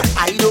 mama.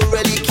 I don't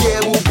really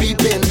care who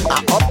peeping.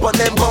 I up on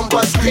them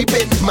bumpers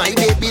creeping. My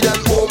baby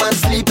done home and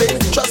sleeping.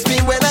 Trust me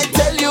when I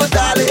tell you,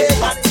 darling.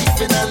 I deep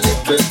in a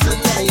little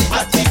tonight.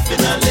 I deep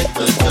in a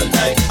little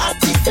tonight. I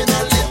deep in a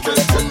little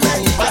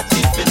tonight. I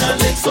deep in a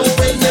little. So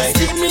when you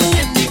see me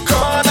in the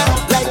corner,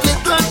 like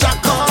little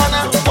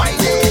Jacona,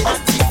 whining, I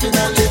deep in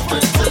a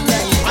little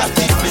tonight. I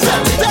deep in a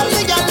little. Tell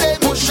the girl they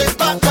push it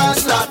back and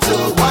start to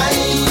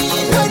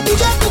whine. When you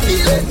get the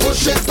feeling,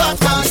 push it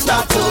back and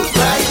start to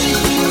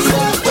rise.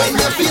 When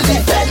you feel the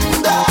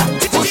fender,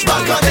 push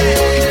back on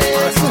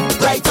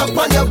it. Right up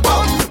on your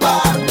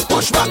bumper,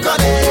 push back on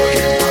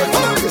it.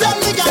 Tell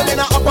the girl in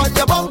up on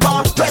your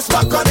bumper, press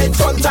back on it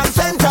front and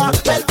center.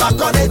 Belt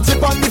back on it,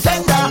 tip on the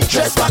fender.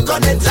 Dress back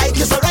on it like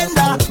you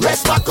surrender.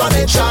 Rest back on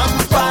it,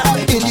 jumper.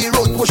 In the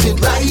road, push it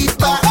right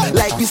back.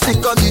 Like we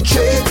stick on the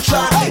train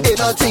track. Ain't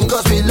nothing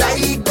cause we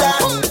like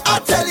that.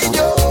 I'm telling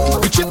you,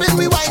 we tripping,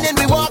 we whining,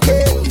 we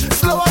walking.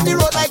 Slow on the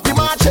road like we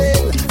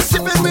marching.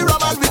 Sipping, we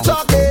rum and we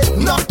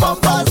talking. Knock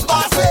bumpers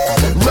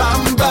passing.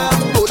 Ram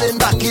bam, rolling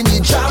back in the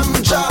jam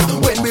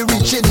jam. When we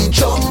reach in the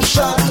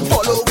junction,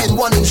 following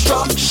one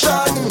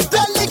instruction.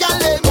 Tell the girl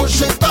they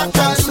push it back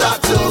and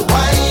start to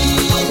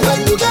whine. When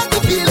you get the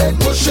feeling,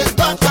 push it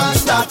back and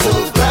start to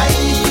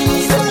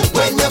grind.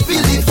 When you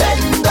feel the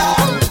fender,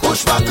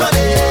 push back on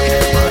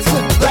it.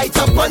 Right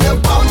up on your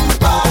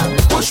bumper,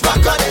 push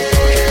back on it.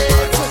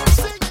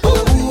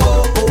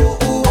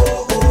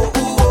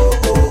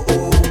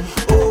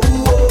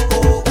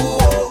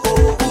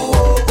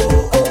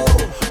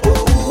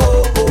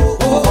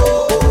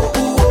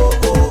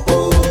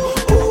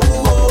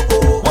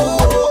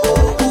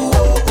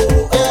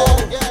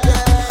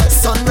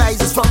 Sun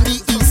rises from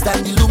the east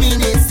and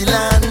illuminates the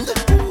land.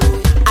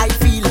 I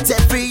feel it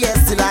every year,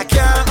 still I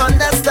can't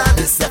understand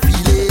this a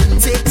feeling.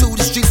 Take to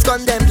the streets,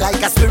 condemned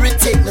like a spirit,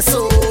 take my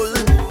soul.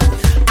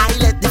 I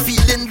let the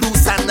feeling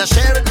loose and I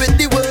share it with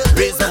the world.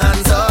 Raise the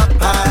hands up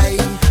high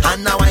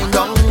and now I'm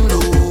down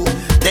low.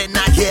 Then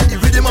I hear the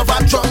rhythm of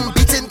a drum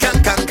beating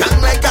can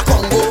like a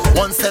Congo.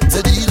 One step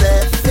to the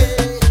left,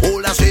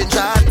 hold a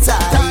stranger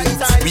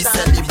tight. We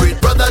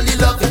celebrate brotherly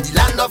love in the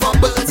land of our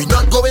birth. We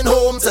not going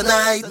home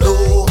tonight,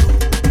 no.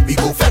 We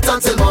go fete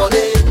until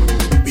morning.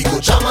 We go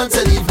jam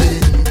until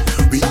evening.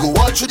 We go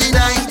all through the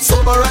night,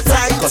 sober or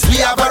tight, cause we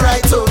have a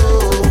right to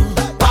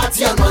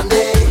party on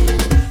Monday.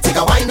 Take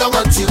a wine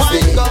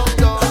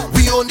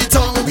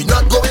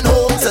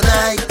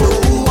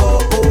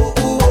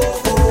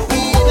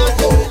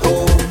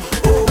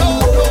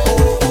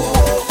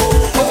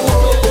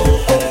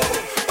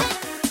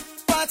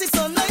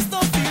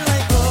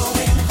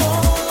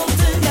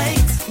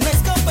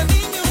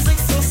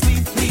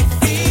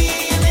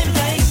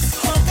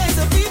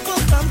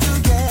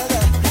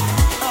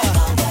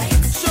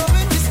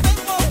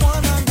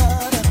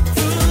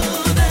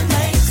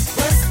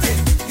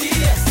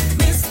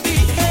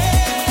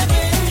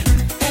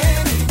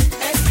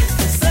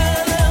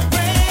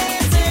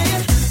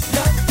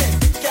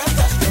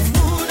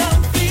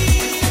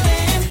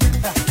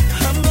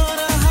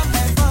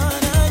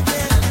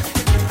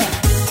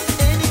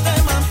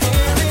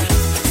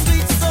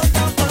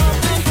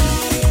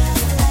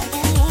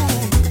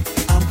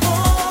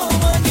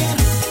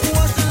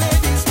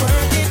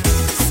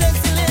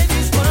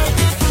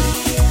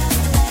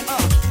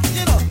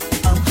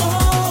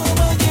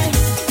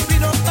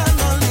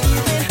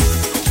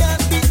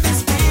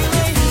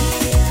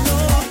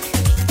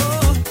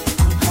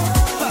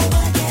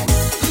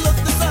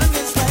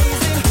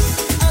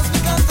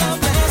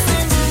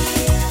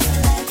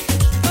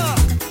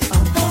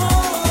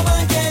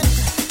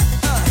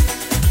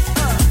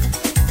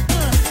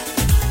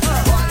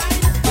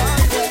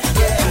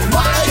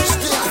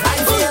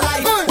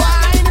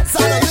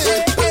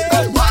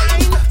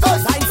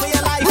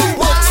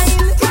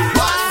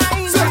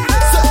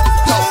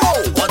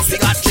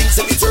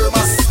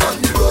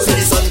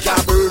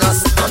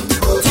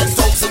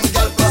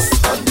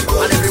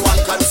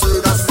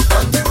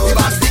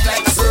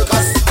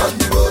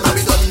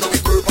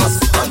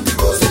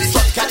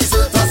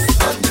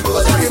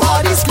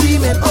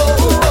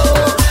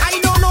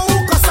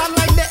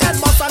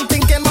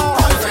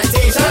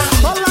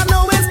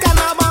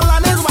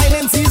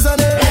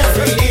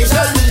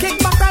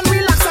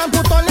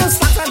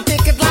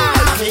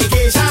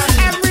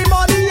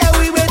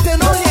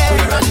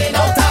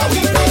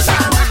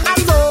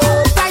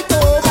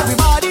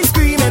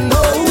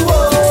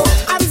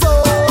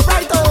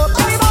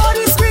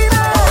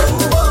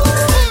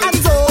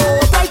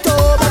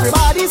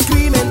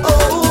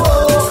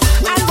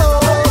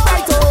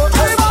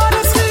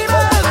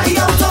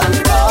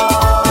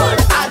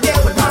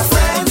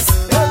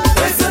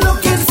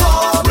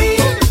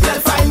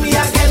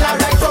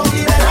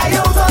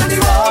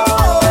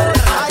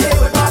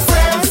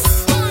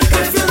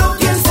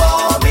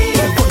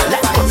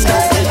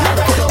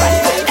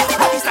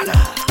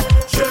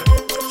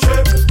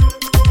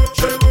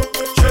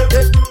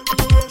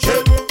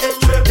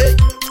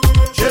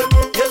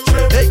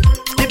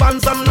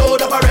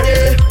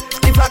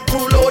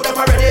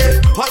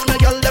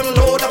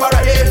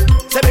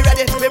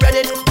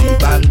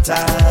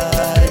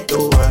fight,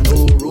 don't want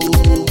no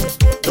room,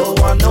 don't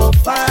want no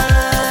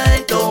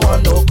fight, don't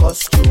want no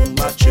costume.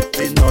 I'm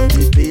tripping on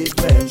the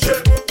pavement.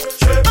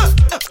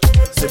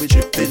 Say we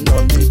tripping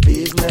on the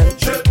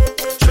pavement.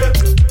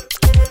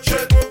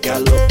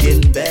 Girl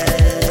looking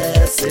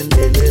best in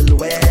the little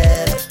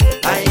wet.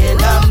 I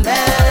ain't a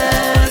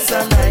mess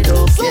and I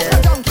don't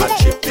care. I'm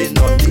tripping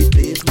on the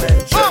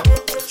pavement.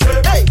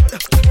 Hey,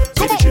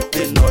 say we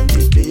tripping on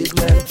the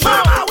pavement.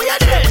 Mama, we are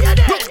there.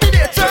 Look me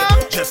there, Tom.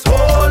 Just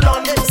hold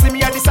on. See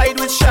me, I decide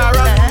which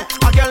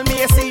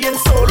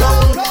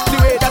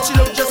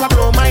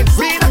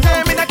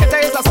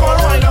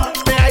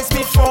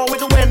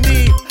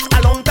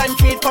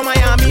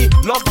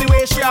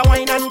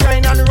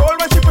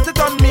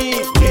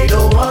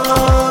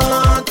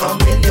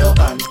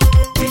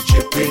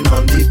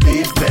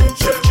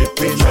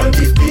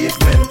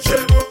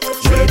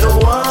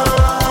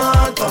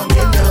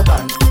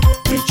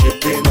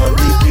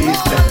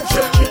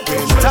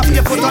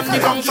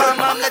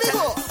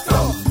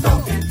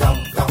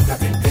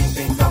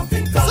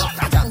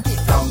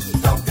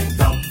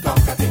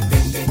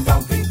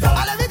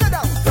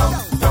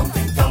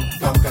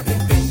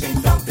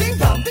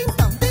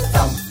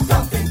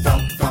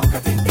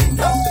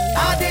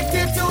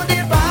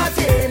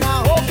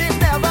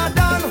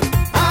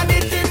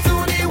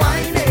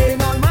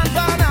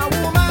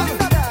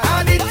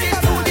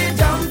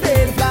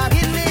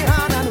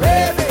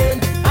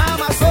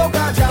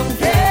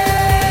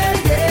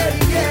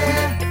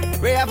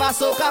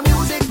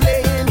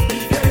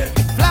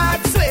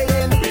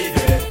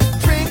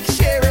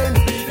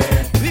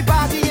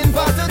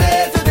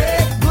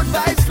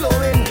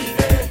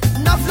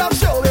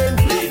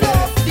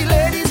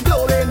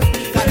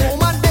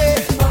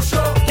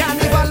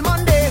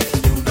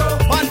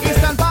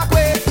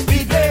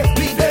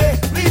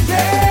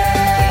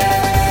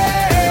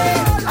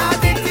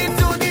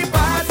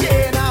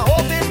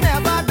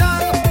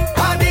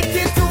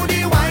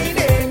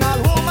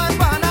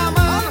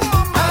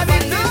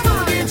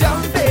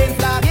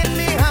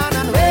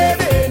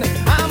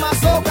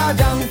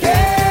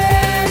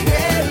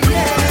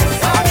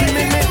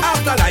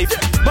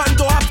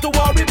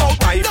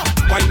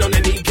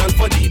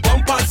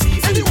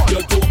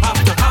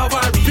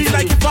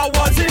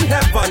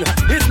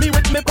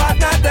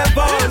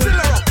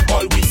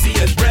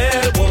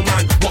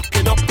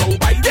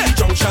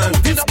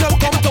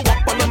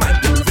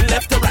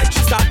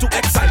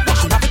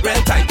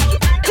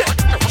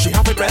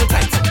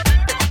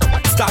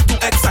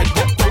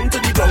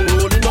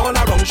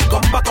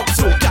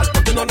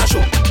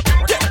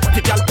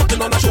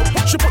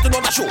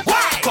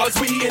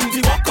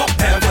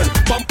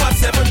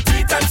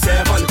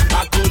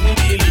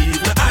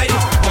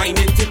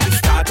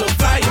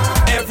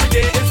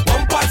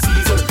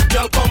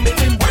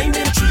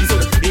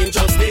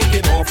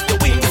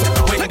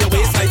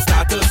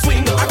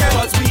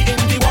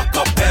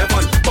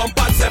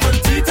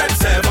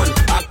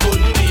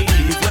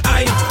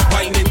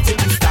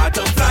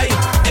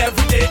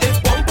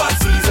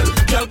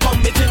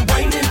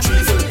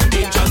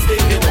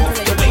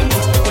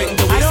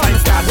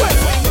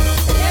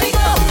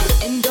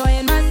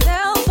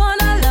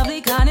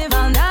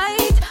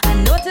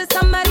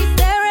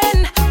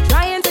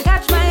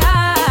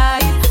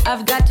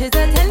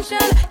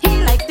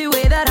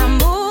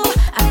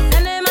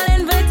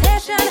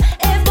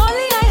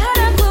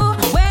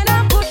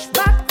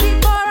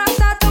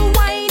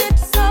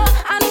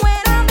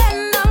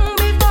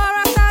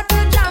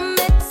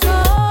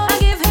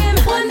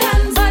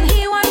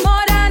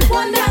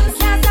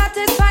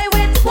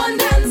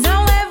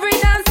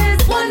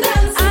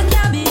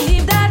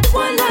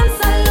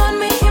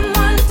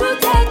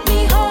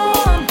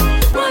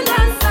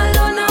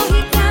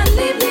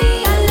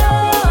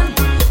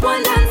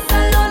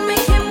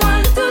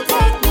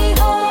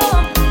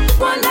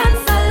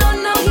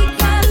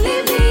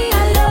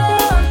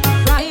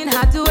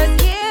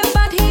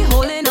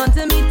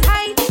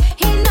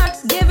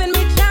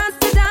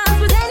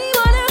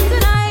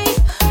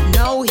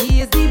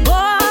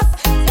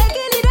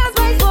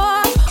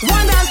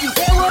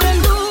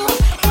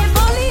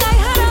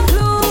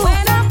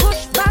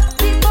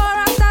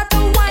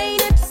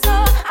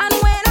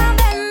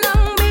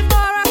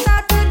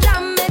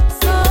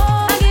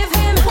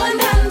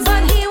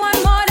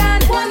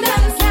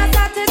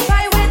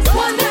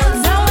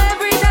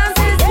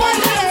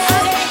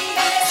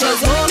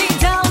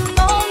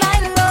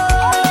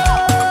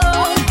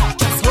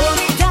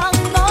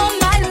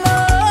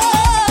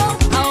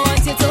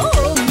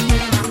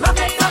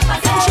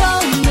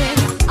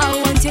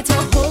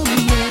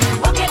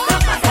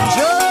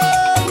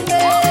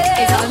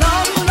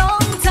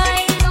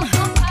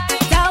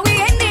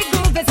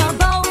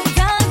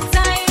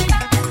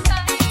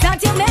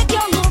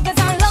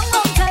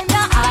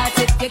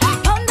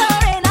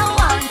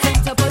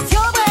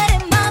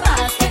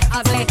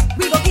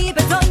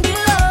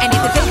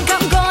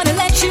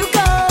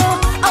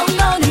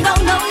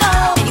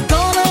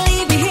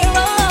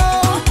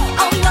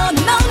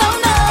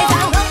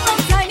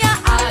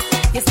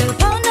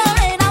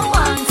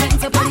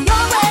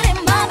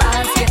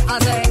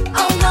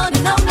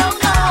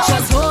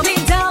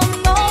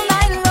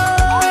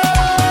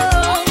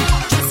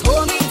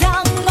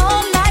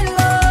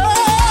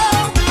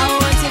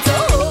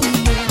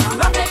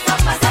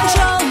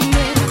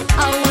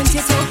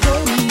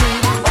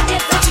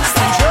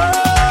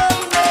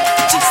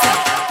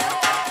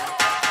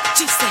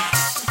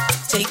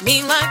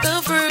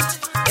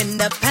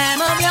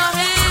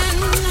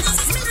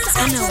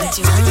what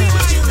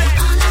you want.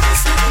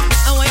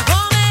 I want you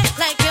hold me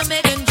like you're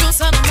making juice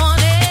in the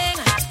morning.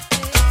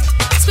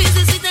 Squeeze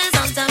the sweetness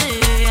out of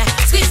me.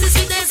 Squeeze the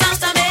sweetness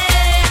out of me.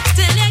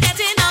 Till you get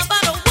enough, I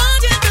don't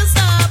want you to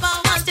stop.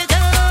 I want you to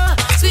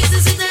squeeze the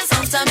sweetness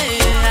out of me.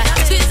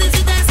 Squeeze the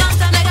sweetness out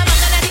of me. Like a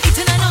mango that you're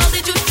eating and all the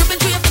juice dripping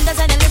through your fingers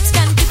and your lips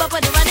can't keep up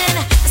with the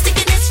running.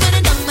 Stickiness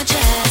running down my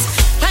chest.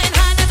 Trying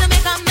harder to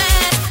make a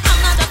mess.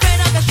 I'm not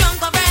afraid of your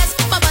strong caress.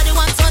 My body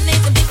wants one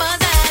need to be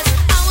possessed.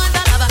 I want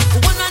a lover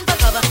who won't run for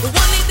cover, who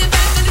won't leave the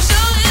rest till the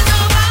show is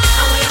over.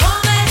 I want you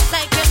hold me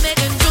like you're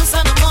making juice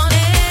in the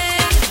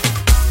morning.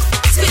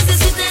 Squeeze the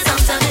sweetness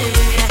out of me.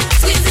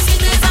 Squeeze the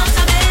sweetness out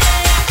of me.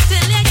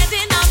 Till you get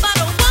enough, I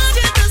don't want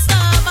you to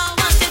stop. I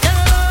want you to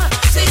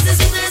squeeze the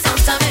sweetness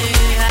out of me.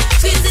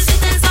 Squeeze the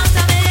sweetness out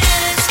of me.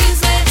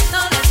 Squeeze me,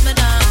 don't let me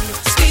down.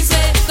 Squeeze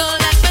me, don't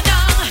let me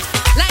down.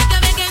 Like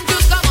you're making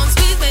juice, come on,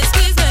 squeeze me,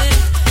 baby.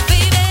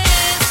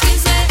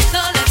 Squeeze me,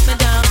 don't let me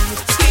down.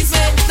 Squeeze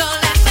me, don't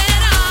let me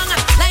down.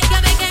 Like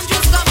you're making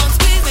juice, come on,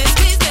 squeeze me.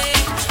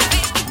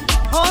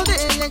 Hold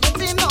it, you're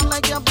getting on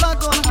like your blood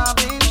gonna have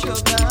in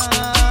sugar.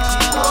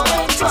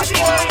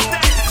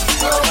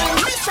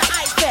 Mr.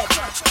 Iceberg.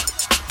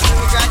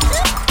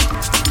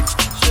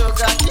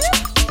 Sugar kid.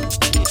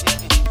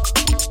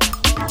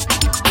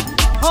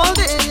 Hold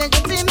it, you're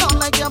getting on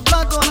like your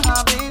blood gonna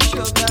have in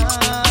sugar.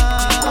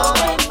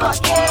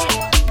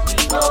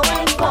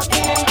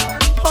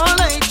 All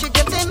night, you're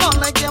getting on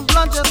like your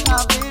blood just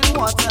having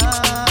water.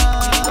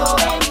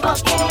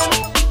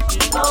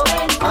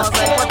 Cause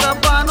I put a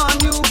ban on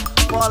you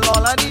for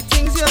all of the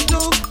things you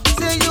do.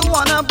 Say you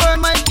wanna burn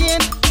my skin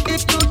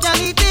if you can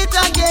eat it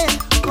again.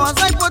 Cause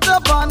I put a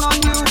ban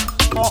on you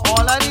for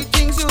all of the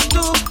things you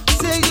do.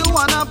 Say you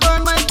wanna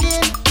burn my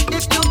skin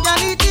if you can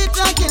eat it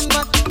again.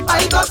 But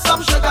I got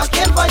some sugar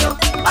cane for you.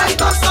 I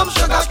got some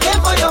sugar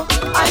cane for you.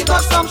 I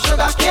got some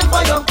sugar cane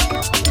for you.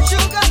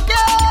 Sugar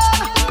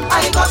cane.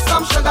 I got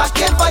some sugar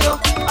cane for you.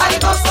 I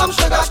got some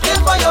sugar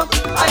cane for you.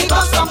 I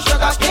got some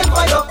sugar cane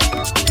for you.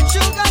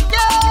 Sugar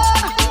cane.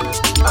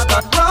 I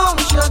got brown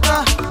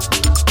sugar.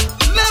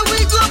 May we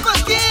go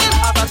again?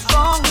 I got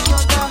strong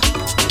sugar.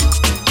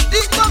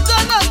 This comes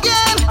done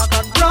again. I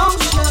got brown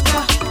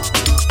sugar.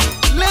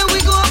 May we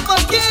go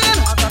again?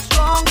 I got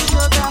strong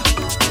sugar.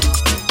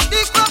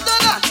 This comes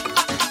done.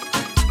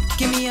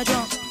 Give me a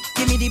drum,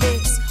 give me the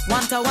bass.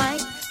 Want a wine?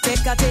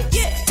 Take a taste.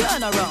 Yeah.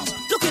 Turn around,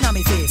 looking at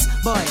me face.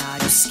 Boy, are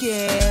you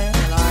scared?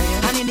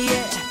 And in the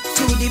air,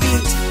 to the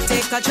beat.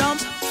 Take a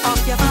jump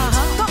off your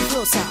come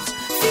closer.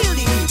 Feel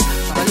the heat.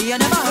 Probably you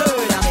never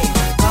heard of me.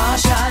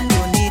 Caution,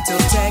 you need to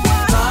take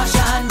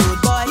caution.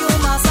 Rude boy, you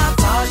must have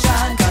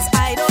caution. Cause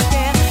I don't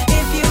care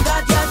if you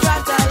got your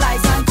tractor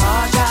license.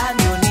 Caution,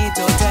 you need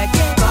to take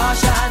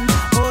caution.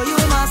 Oh, you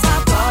must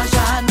have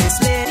caution. This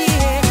lady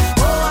here,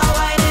 oh, I'm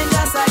whining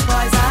just like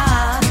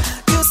poison.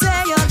 You say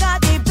you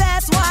got the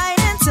best wine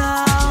in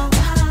town.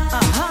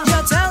 You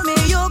tell me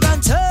you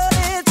gon' turn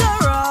it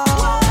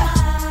around.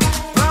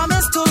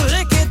 Promise to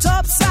lick it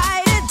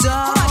upside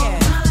down.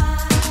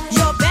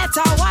 You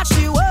better watch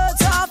the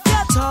words of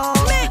your tongue.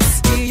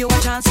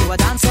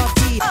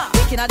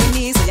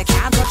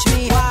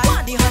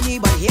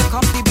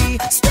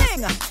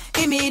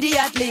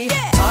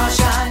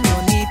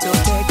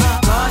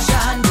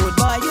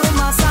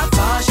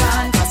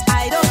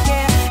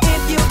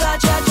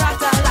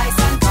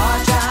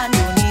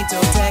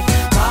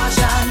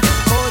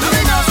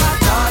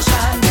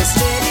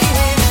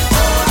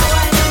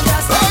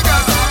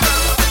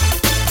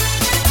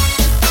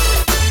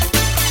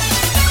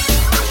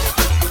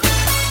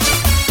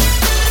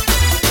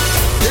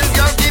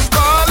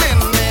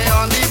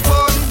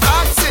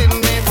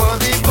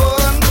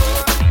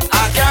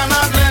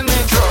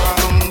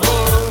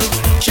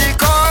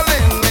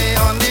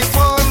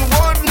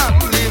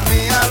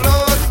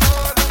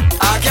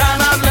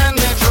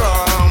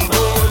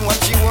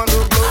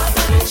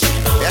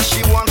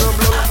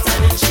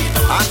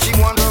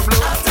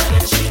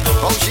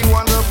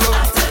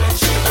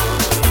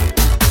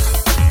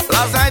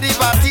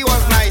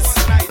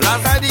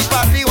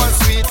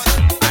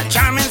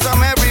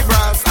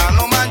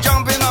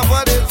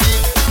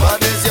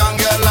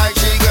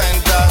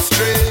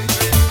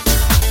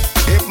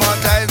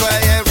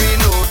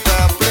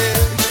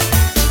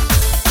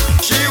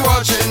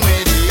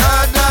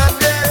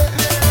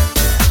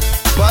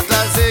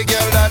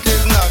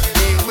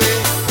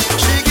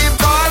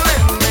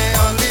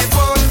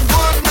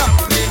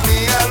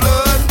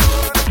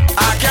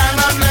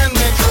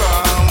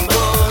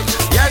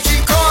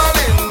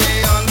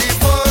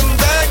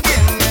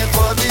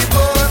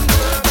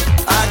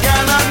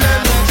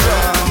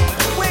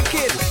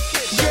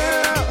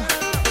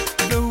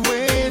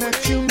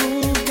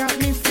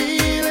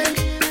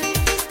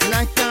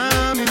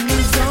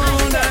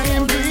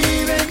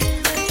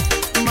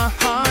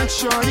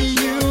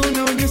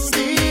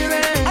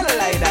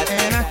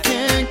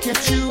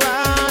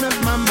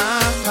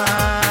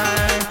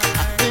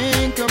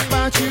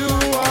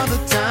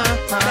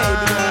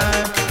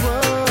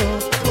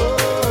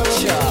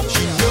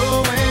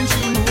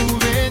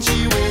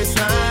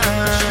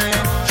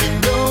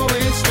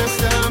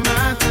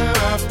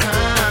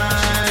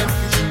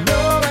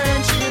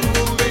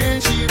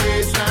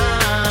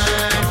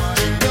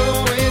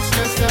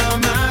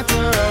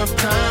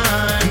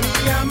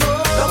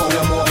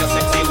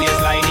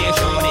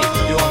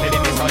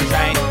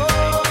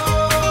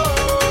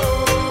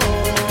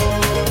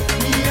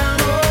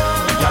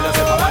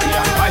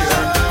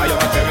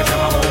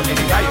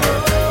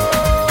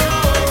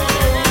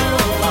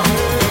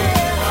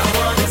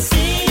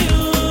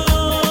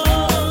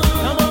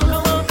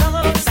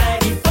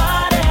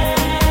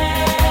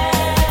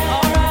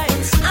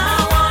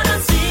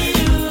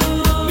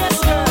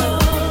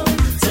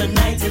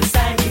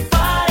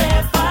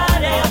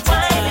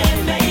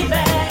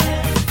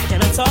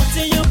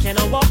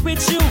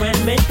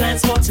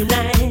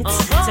 tonight.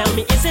 Tell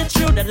me, is it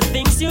true that the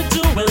things you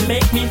do will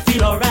make me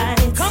feel alright?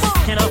 Come on.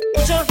 Can I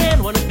put your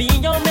hand, wanna be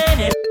your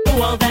man and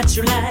do all that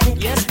you like?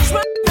 Yes,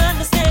 try to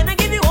understand, I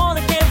give you all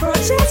I can for a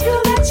chance,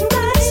 girl, that you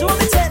like. So let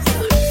me tell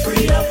you,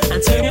 free up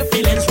and turn your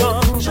feelings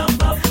wrong.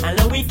 Jump up, and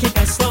then we kick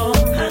us strong.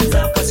 Hands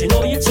up, cause you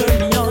know you turn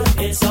me on.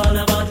 It's all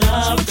about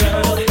love,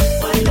 girl.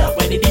 Wind up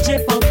when the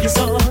DJ pump your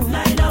song.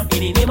 Line up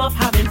in the name of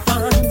having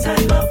fun.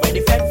 Time up when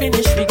the fed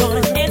finish, we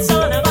gone. It's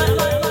all about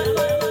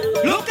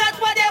look at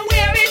what they're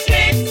wearing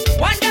straight.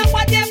 Wonder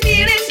what they're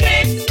feeling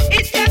straight.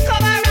 It's their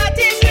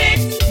camaraderie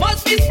straight.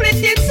 Must be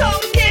splitting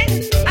something.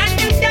 And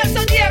them girls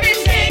so daring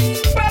straight.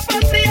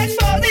 Purposely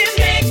exposing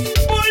straight.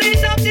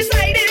 Pulling up the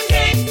siding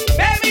straight.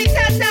 Very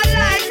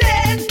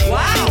tantalizing.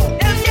 Wow.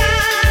 Them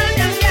y'all,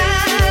 them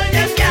y'all,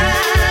 them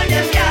y'all,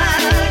 them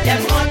y'all,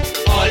 them hot.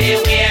 All they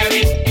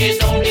wearing is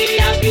only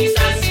a piece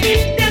of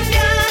string. Them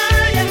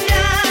y'all, them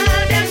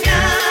y'all, them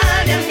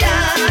y'all, them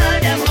y'all,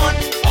 them hot.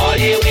 All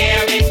they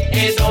wearing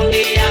is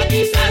only a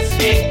piece of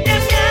string.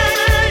 Them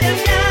y'all, them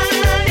y'all,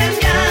 them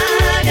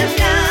y'all, them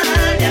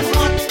y'all, them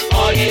hot.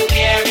 All they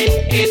wearing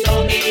is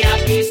only a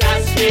piece of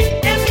string.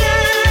 Them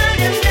y'all,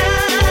 them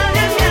y'all,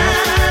 them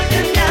y'all,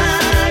 them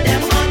y'all,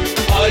 them hot.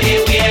 All they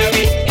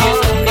wearing is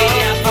only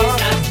a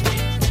piece of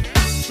string.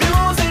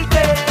 Music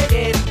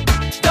playing,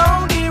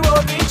 down the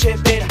road we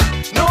chipping.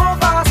 No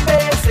fast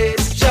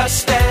paces, just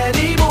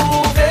steady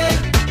moving.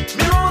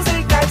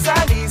 Music nice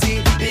and easy,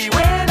 the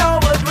way now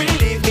would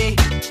relieve me.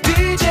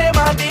 DJ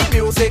man, the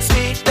music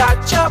sweet that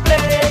you're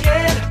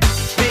playing.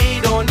 We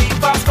don't need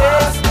fast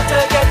pace to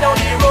get down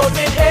the road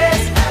with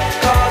haste.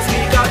 Cause we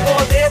got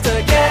all day to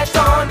get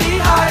on the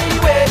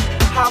highway.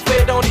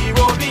 Halfway down the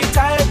road we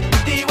time,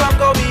 the one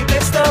go be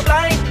blister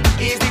blind.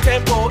 Ease the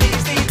tempo,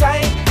 ease the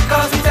time.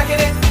 Cause we taking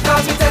it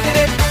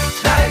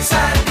nice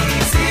and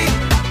easy.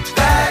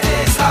 That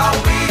is how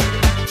we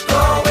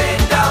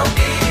going down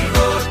the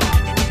road.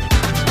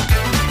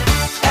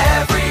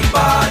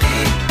 Everybody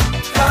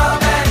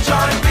come and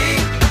join me.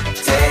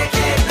 Take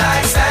it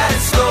nice and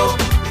slow.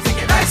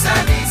 Take it nice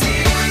and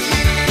easy.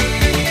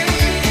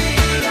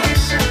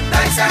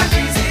 Nice and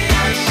easy.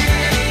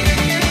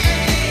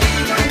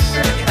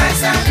 Take it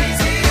nice and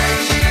easy.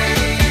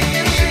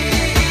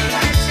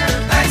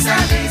 Nice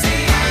and easy.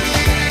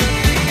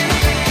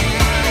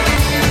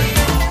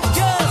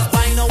 Just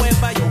find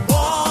however you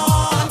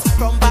want,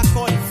 from back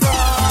or in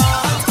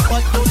front,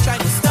 but don't try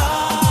to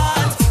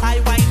stunt. I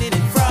whine it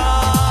in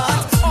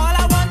front. All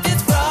I want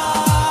is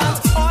front.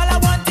 All I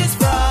want is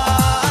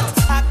front.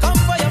 I come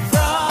for your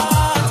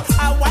front.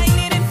 I whine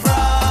it in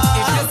front.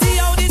 If you see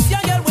how this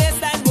young girl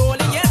waistline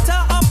rolling, yet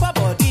her upper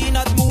body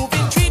not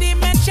moving,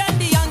 3D-dimension,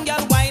 the young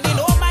girl whining.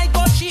 Oh my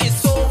God, she is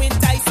so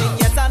enticing.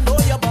 Yes, I know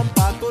your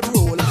bumper could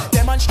roll.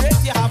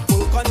 Demonstrate you have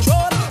full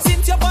control.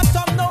 Since your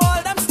bottom know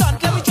all them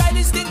stunt, let me try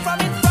this thing from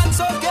in front.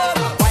 So girl,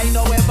 whine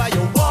however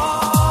you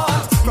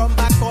want, from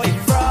back or in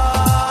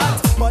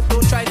front, but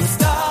don't try to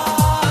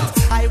stunt.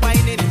 I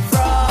whine it in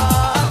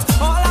front.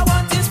 All I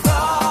want is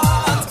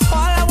front.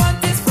 All I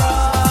want is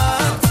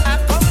front. I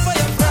come for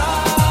your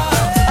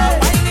front. I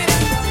whine it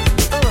in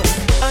front.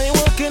 I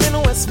working in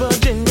West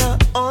Virginia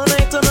all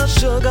night on a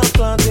sugar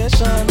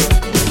plantation.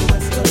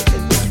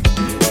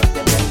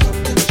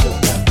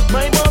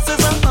 My boss is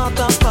a hot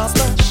ass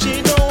pasta.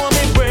 She don't want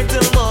me break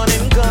till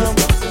morning come.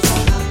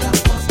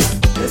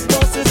 This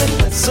boss is in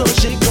West, so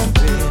she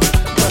complain,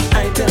 but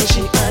I tell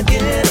she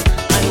again,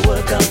 I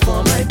work out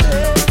for my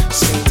pay.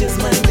 Sweet is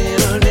my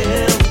middle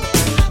name.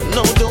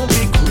 No, don't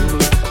be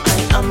cruel. I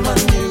am a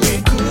new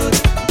recruit,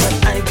 but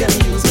I can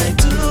use my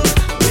tool.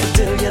 Wait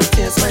till you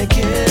taste my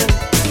kin.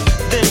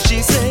 Then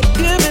she say,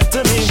 give it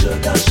to me,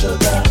 sugar,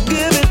 sugar.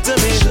 Give it to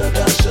me,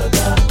 sugar,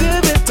 sugar.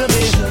 Give it to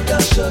me, sugar,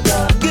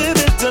 sugar. Give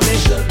it to me,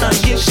 sugar, and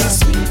give she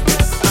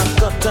sweetness. I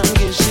cut and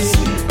give she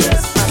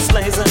sweetness. I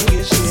slice and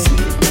give she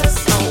sweetness.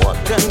 I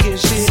walk and give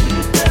she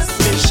sweetness.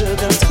 Me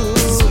sugar too.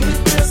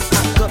 Sweetness. I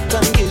cut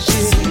and give she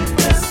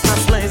sweetness. I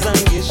slice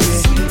and give she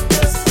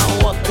sweetness. I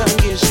walk and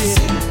give she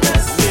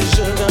sweetness. Me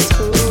sugar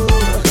too.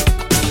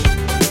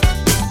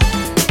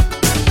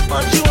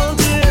 What you want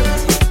to do?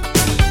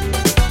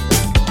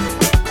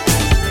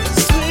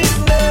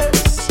 Sweetness.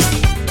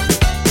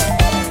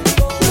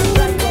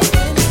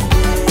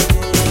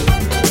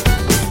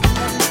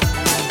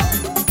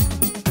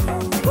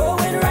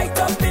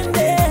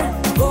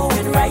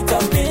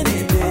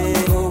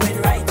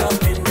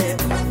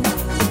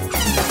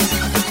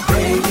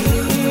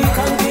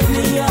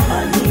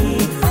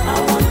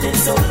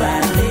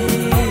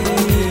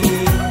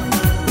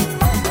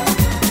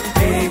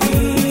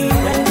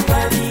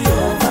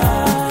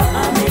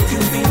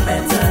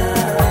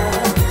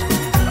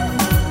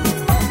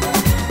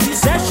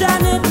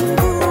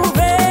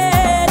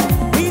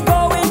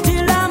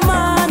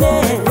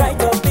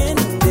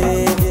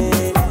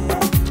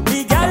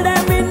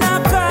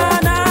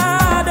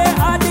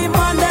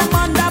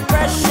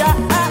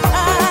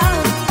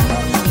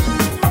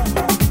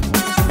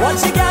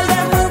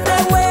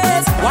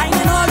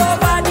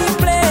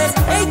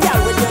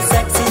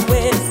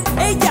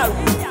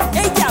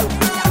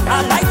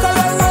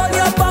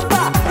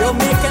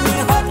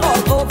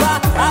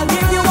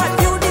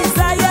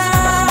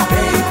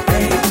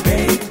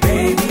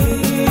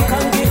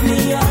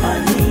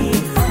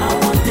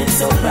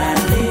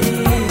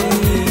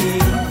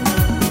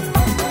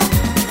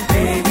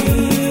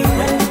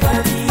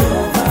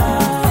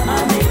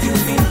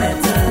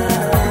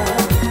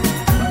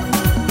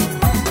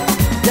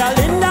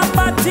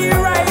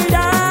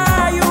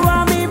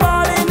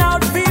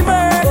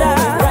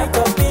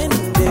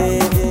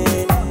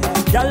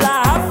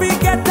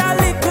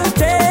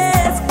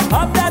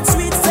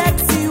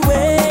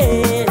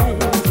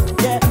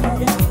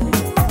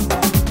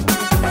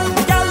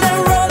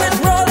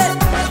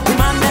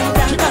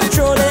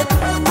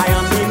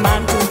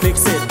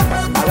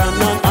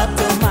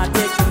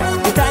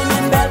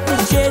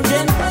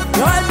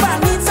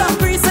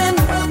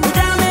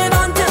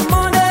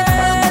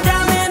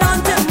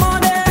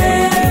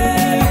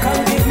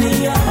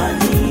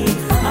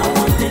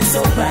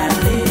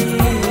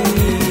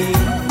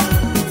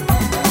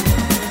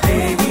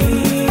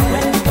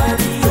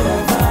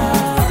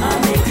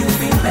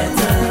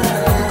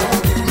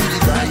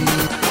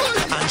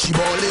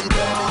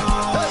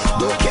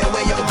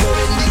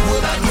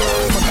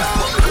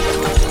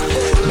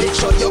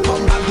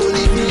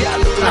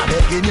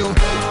 begging you.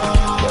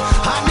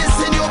 I'm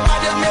missing your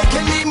body,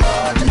 making me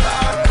mad.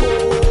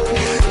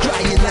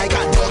 Crying like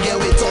a dog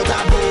without a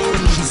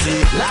bone. She say,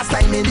 last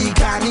time in the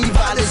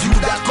carnival is you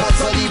that called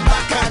for the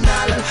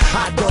bacchanal.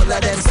 Hard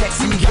dollar them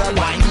sexy girl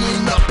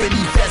winding up in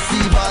the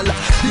festival.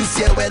 This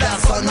year whether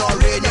sun or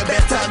rain, you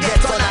better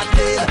get on that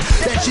day.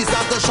 Then she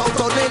start to shout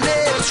on the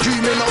name,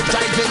 screaming out,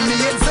 driving me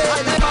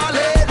insane. I'm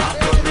falling. I'm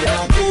coming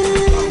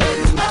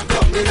again. I'm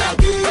coming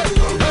again.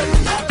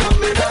 I'm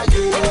coming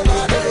again.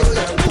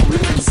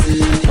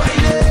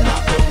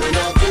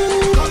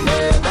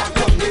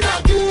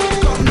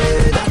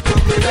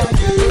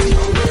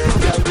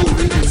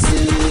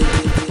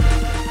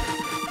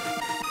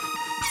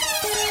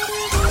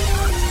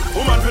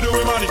 Woman for the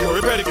woman,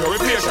 we pedicure, we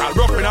facial.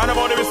 Broken on the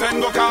money, we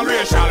send go call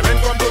racial. When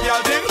come to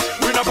girl thing,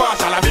 we no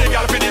partial. I be a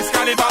girl for this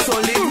carnival, so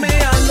leave me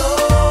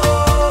alone.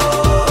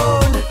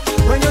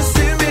 When you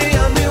see me,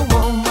 I'm the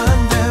woman,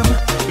 them.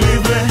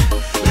 Leave me,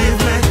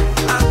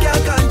 I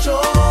can't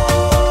control.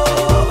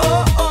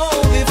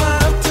 If I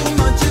have too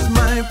much, is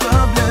my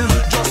problem.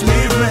 Just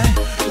leave me.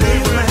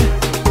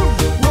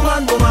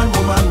 Woman, I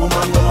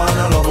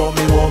love all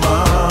me woman.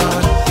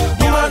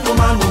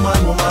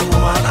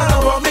 Woman, I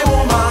love all me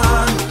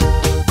woman.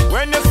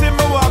 When you see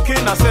me walk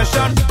in a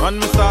session, and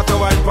me start to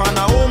wine pan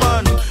a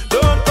woman,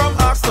 don't come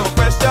ask no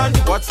question.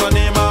 What's her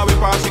name or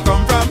where she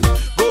come from?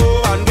 Go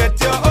and get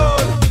your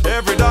own.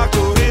 Every dog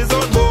to his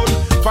own bone.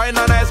 Find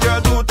a nice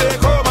girl to take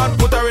home and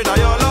put her in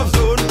your love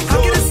zone.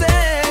 How can you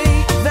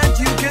say that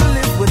you can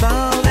live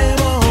without a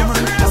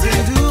woman? How can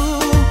you do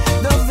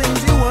the things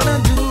you wanna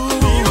do?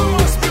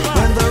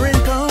 When the rain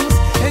comes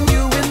and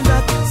you in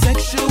that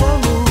sexual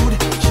mood,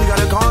 she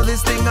gotta call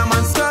this thing a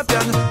man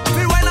scorpion.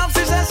 Feel when I'm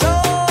so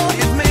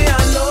leave me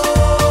alone.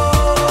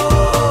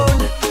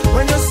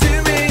 When you see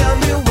me, I'm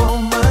the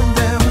woman,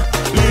 them.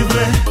 Leave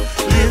me,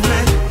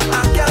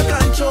 I can't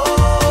control.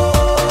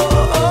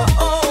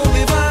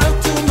 If I have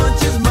too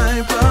much, is my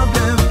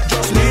problem.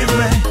 Just leave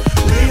me.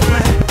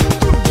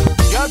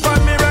 Y'all got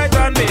me right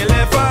on me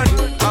left hand.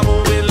 I'm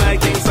moving like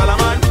King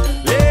Solomon.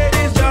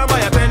 Ladies, draw my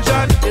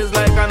attention. It's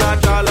like a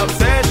natural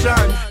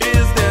obsession.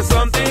 Is there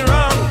something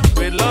wrong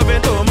with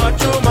loving too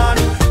much woman?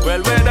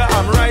 Well, whether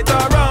I'm right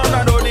or wrong,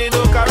 I don't need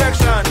no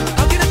correction.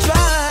 I'm gonna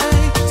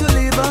try to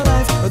live a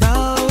life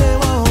without a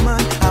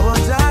woman. I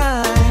won't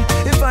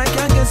die if I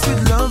can't get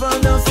sweet love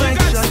and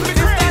affection.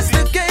 If that's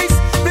the case,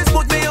 please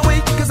put me away,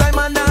 cause I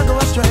might not go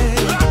astray.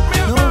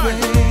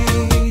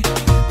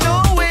 No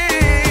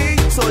way,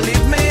 so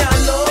leave me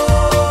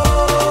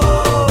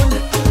alone.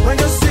 When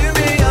you see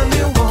me, I'm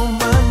the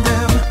woman,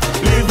 them.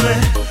 Leave me,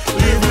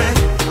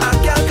 I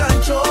can't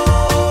control.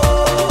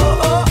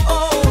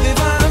 If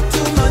I have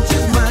too much,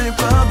 is my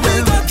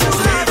problem. Just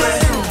leave me.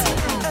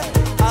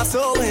 I'm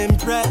so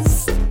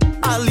impressed,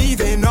 I'm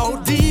leaving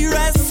out the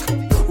rest.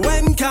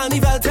 When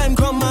carnival time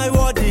come, I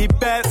want the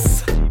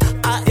best.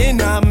 I'm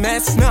in a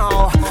mess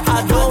now,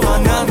 I don't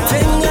want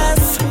nothing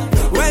less.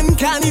 When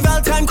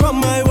carnival time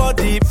come, I want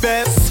the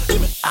best.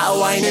 I'm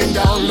winding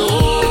down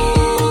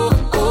low,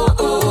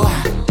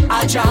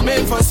 I'm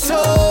jamming for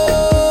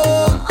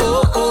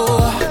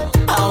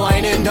I'm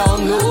winding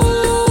down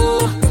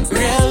low,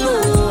 real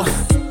low.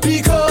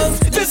 Because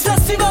this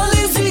festival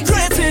is the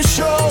greatest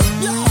show.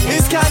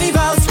 It's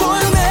carnival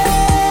spoil me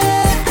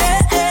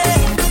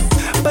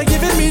by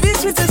giving me the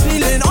sweetest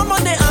feeling on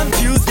Monday and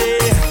Tuesday.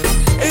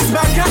 It's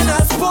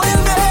bacana spoil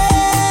me.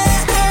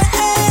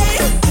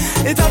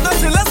 It have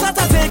nothing less that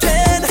I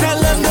taken. Tell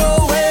them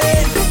no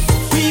way.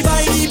 We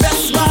buy the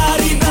best bar,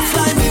 the best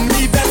lime in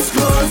the best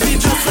clothes. We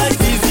just like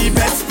these, the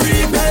best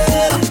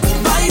prepared.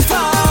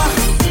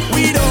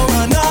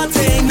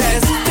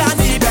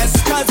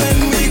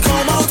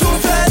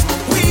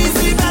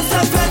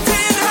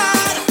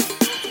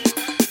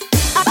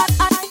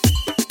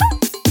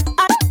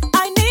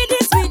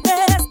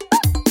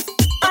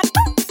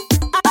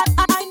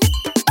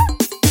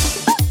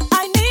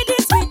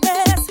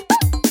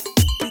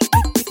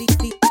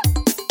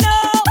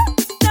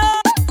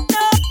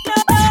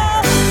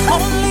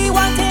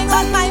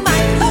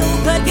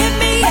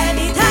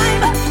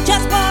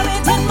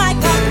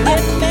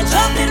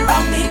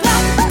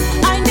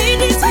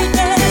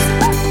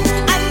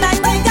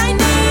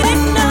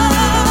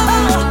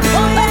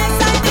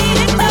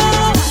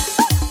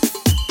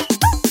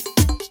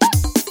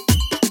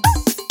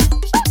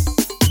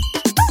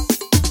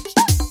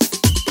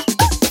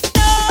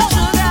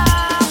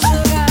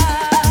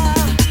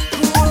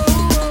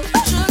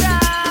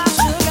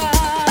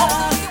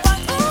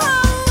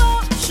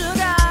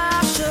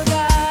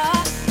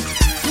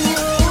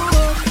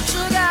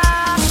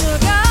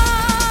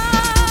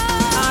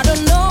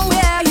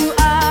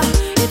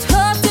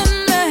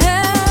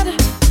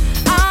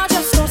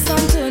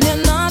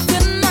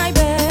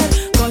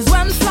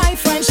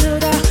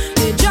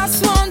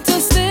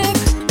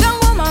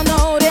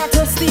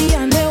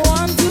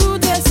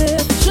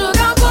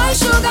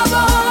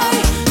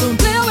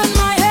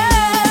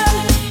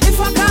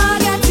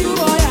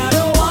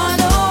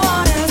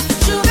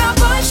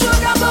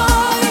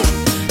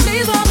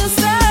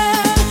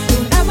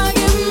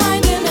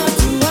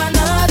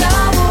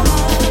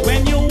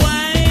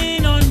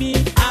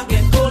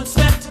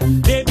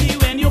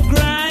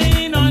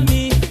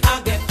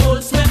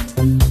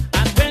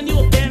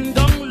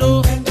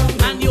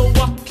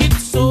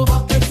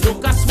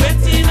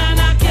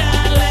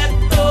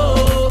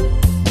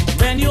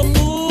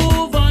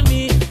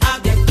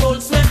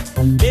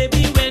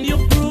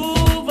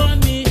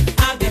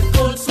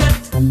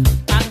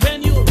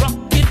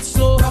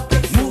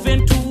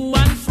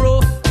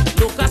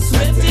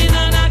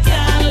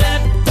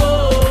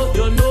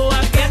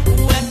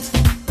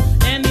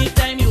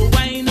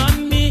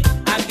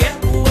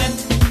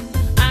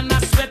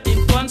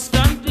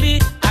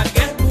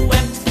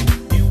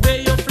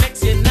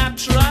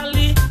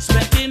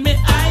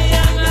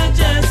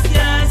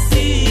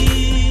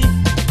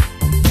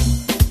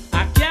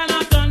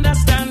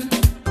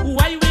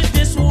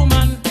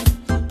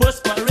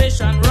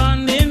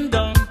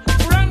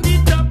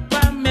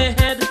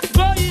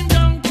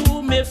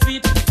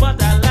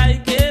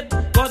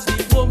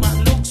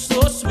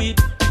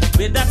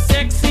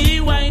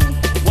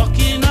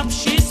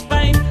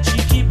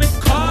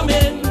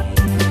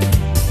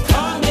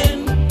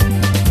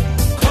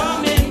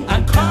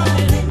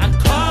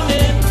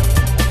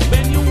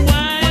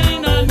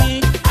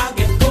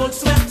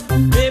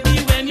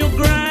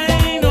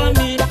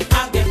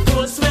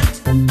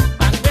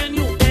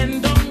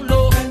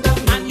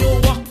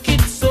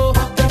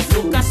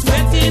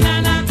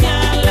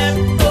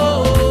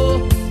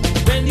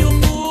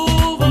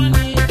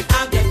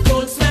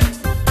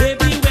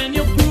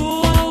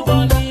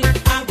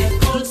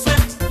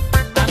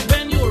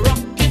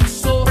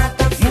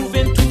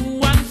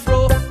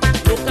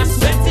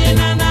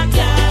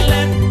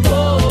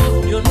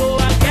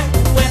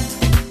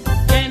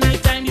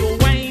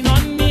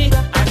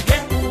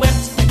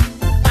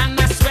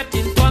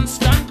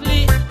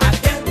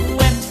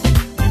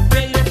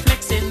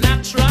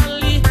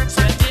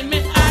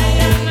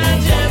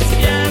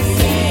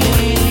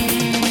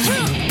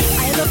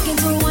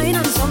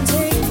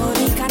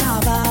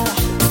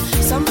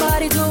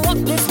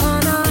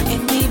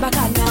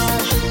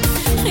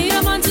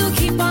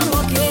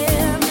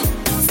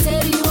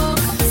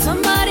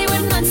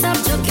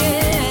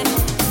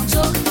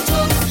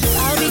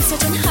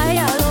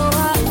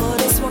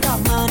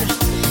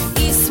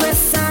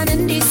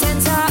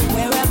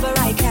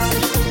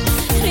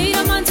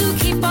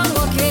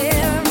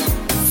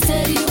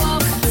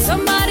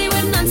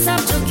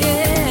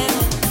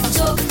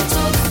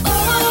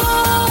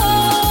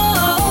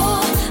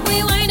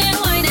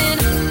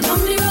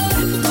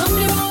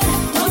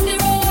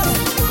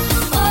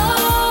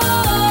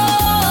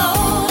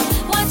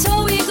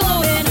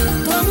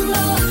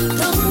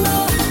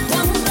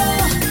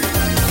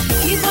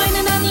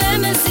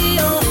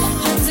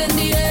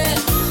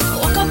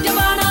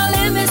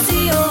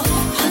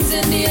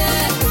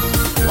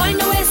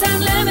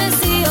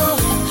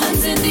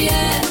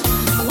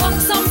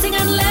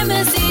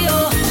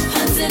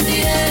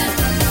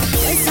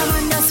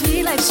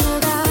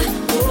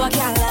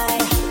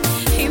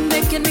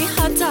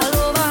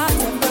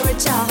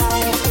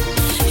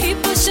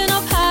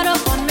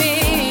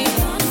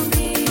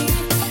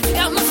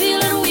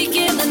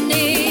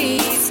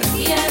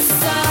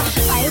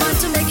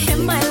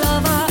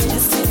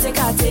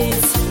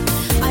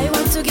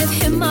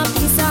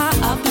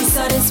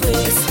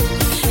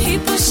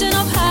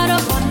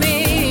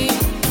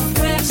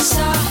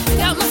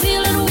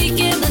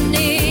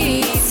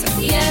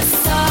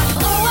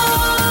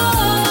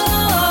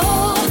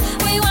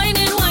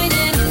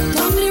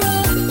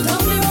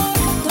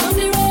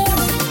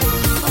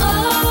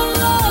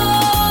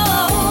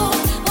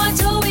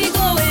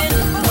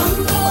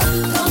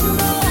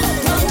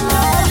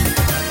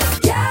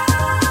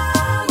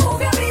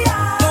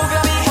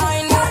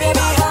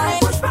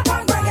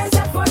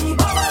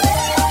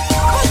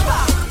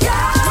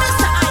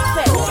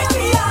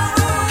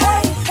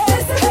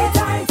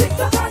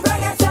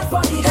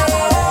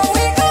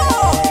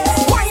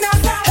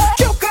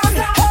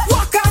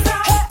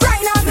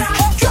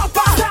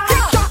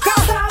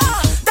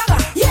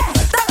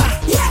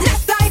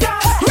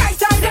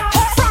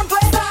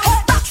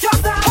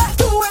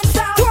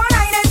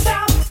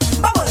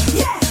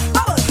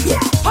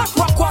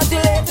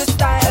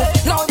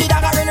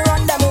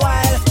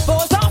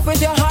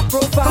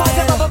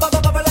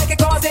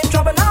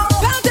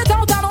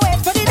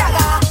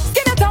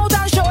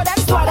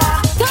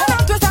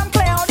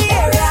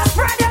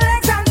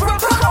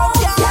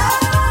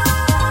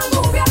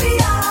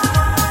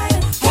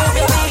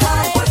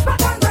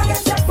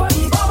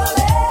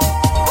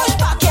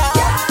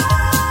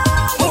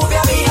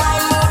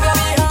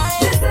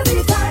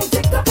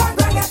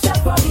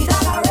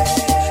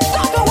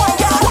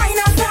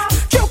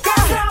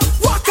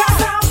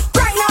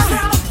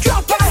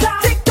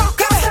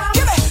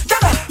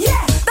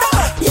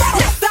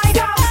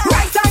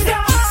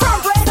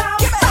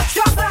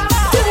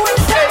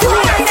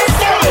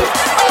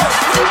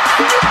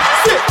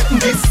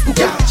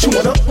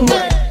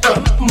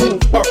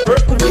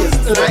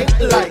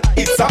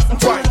 it's a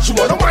twine. She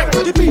wanna wine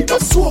to the beat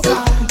of soca.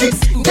 This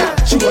girl,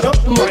 she wanna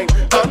wine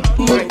and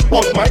wine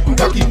on my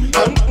cocky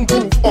and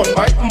groove on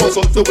my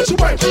muscle. So when she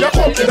wine, she a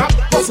come in a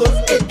hustle.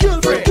 Hey,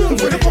 girlfriend,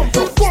 where you come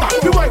from? Start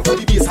the wine to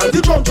the bass and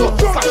the drum drum.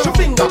 Flash your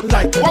finger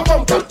like one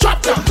come girl,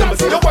 drop that. Let me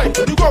see the wine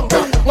to the ground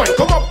girl. Wine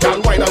come up,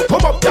 girl, wine and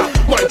come up, girl.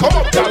 Wine come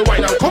up, girl,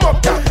 wine and come up,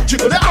 girl.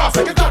 Jiggle the ass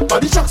like a cat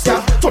body shocks, girl.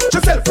 Touch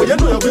yourself for you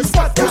know you will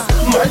spot, girl.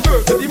 My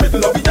girl to the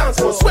middle of the dance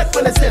floor, sweat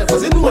when they sell,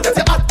 cause you know that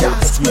you're hot, girl.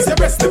 Squeeze your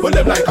breast, nipple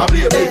them like a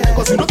baby,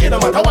 cause you don't care no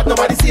matter what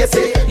nobody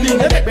say. Lean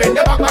your neck, bend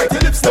your back, bite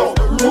your lips now.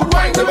 Rude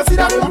wine, never see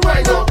that rude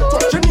wine now.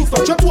 Touch your knees,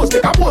 touch your toes,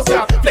 make a pose,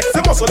 girl. Flex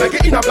your muscle like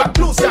you're in a black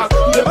blues, girl.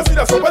 Never see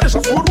that so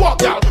delicious rude walk,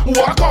 girl.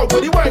 Walk out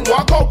with the wine,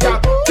 walk out,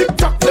 girl. Tick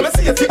tock, let me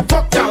see a tick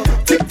tock, girl.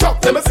 Tick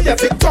tock, let me see a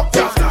tick tock,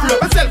 girl.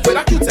 Rub yourself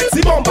with a cute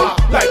sexy bomber,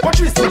 like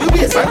Patrice with the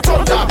waist like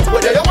thunder.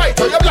 Whether you're white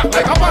or you're black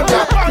like a panda,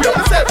 rub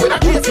yourself with a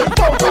cute sexy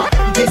bomber.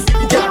 This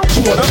girl,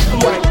 she wanna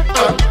wine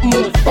and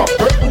move up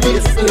her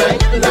waistline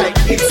like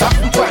it's a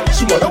twine.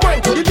 She wanna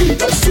wine to the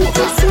beat of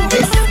soca.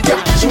 This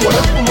girl, she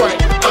wanna wine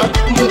and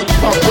move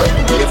up her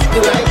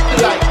waistline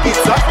like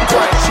it's a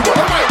twine. She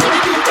wanna wine to the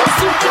beat of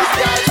soca.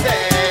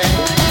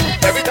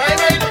 Every time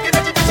I looking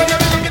at you, so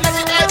you're looking at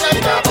your eyes, and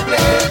me nah go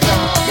play,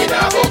 me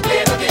nah go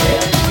play no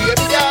game.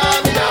 Baby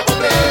girl, me nah go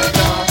play,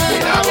 me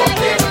nah go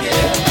play no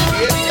game.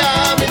 Baby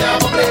girl, me nah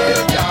go play,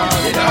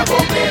 me nah go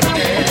play no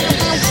game.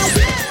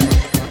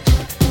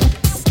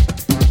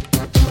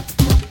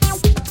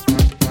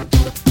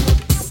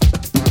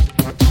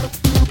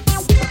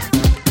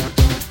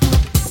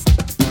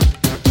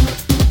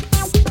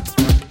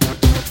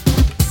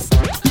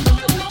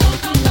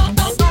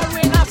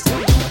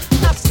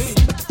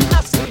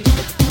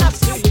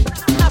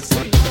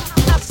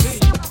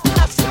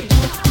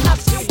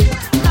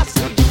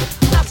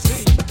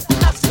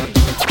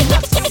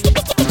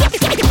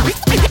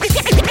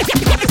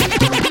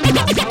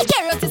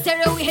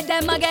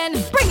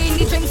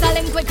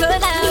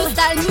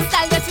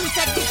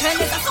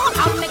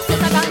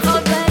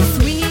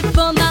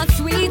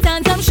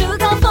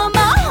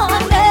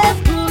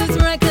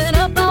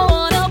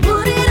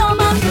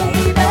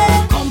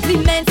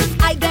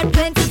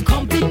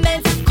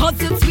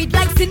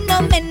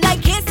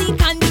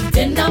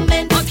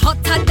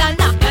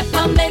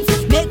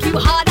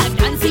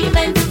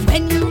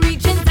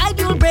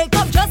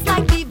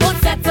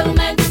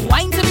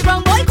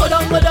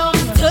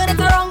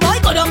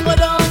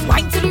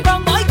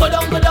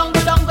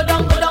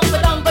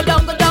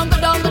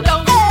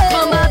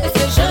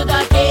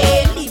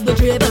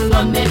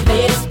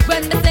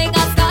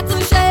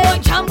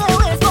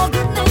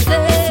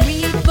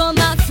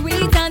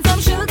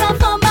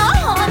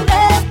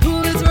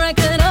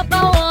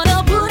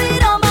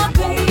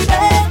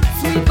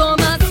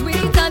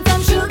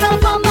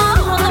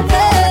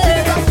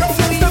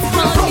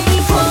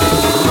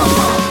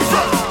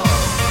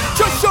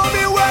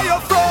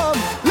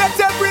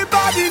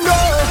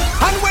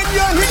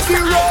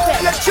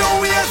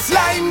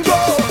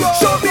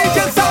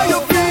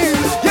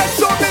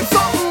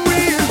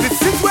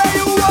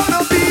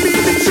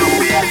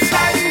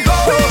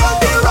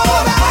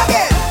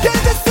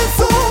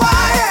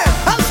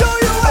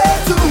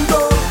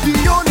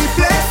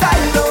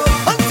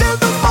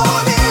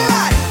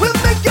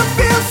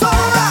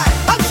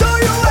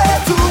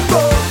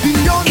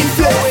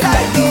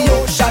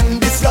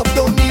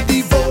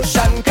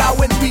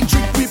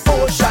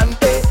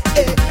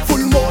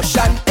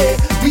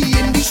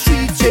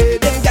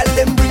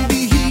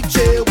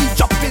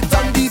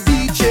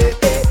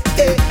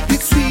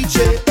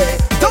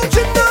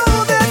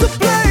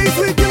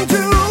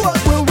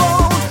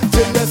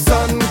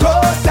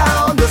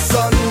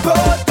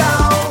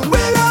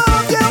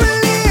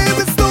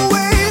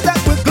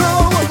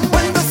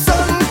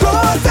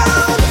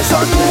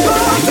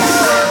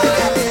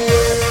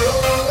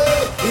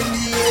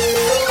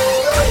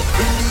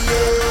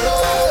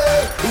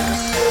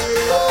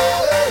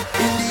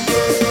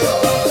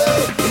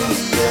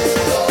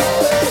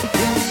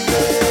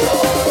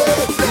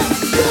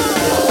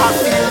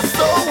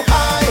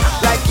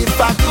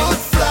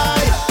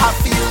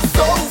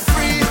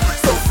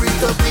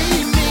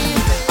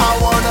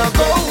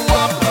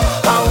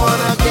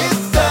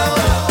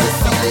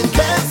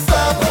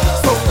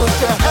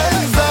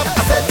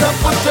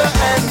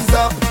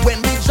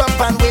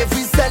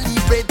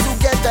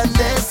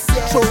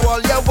 Throw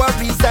all your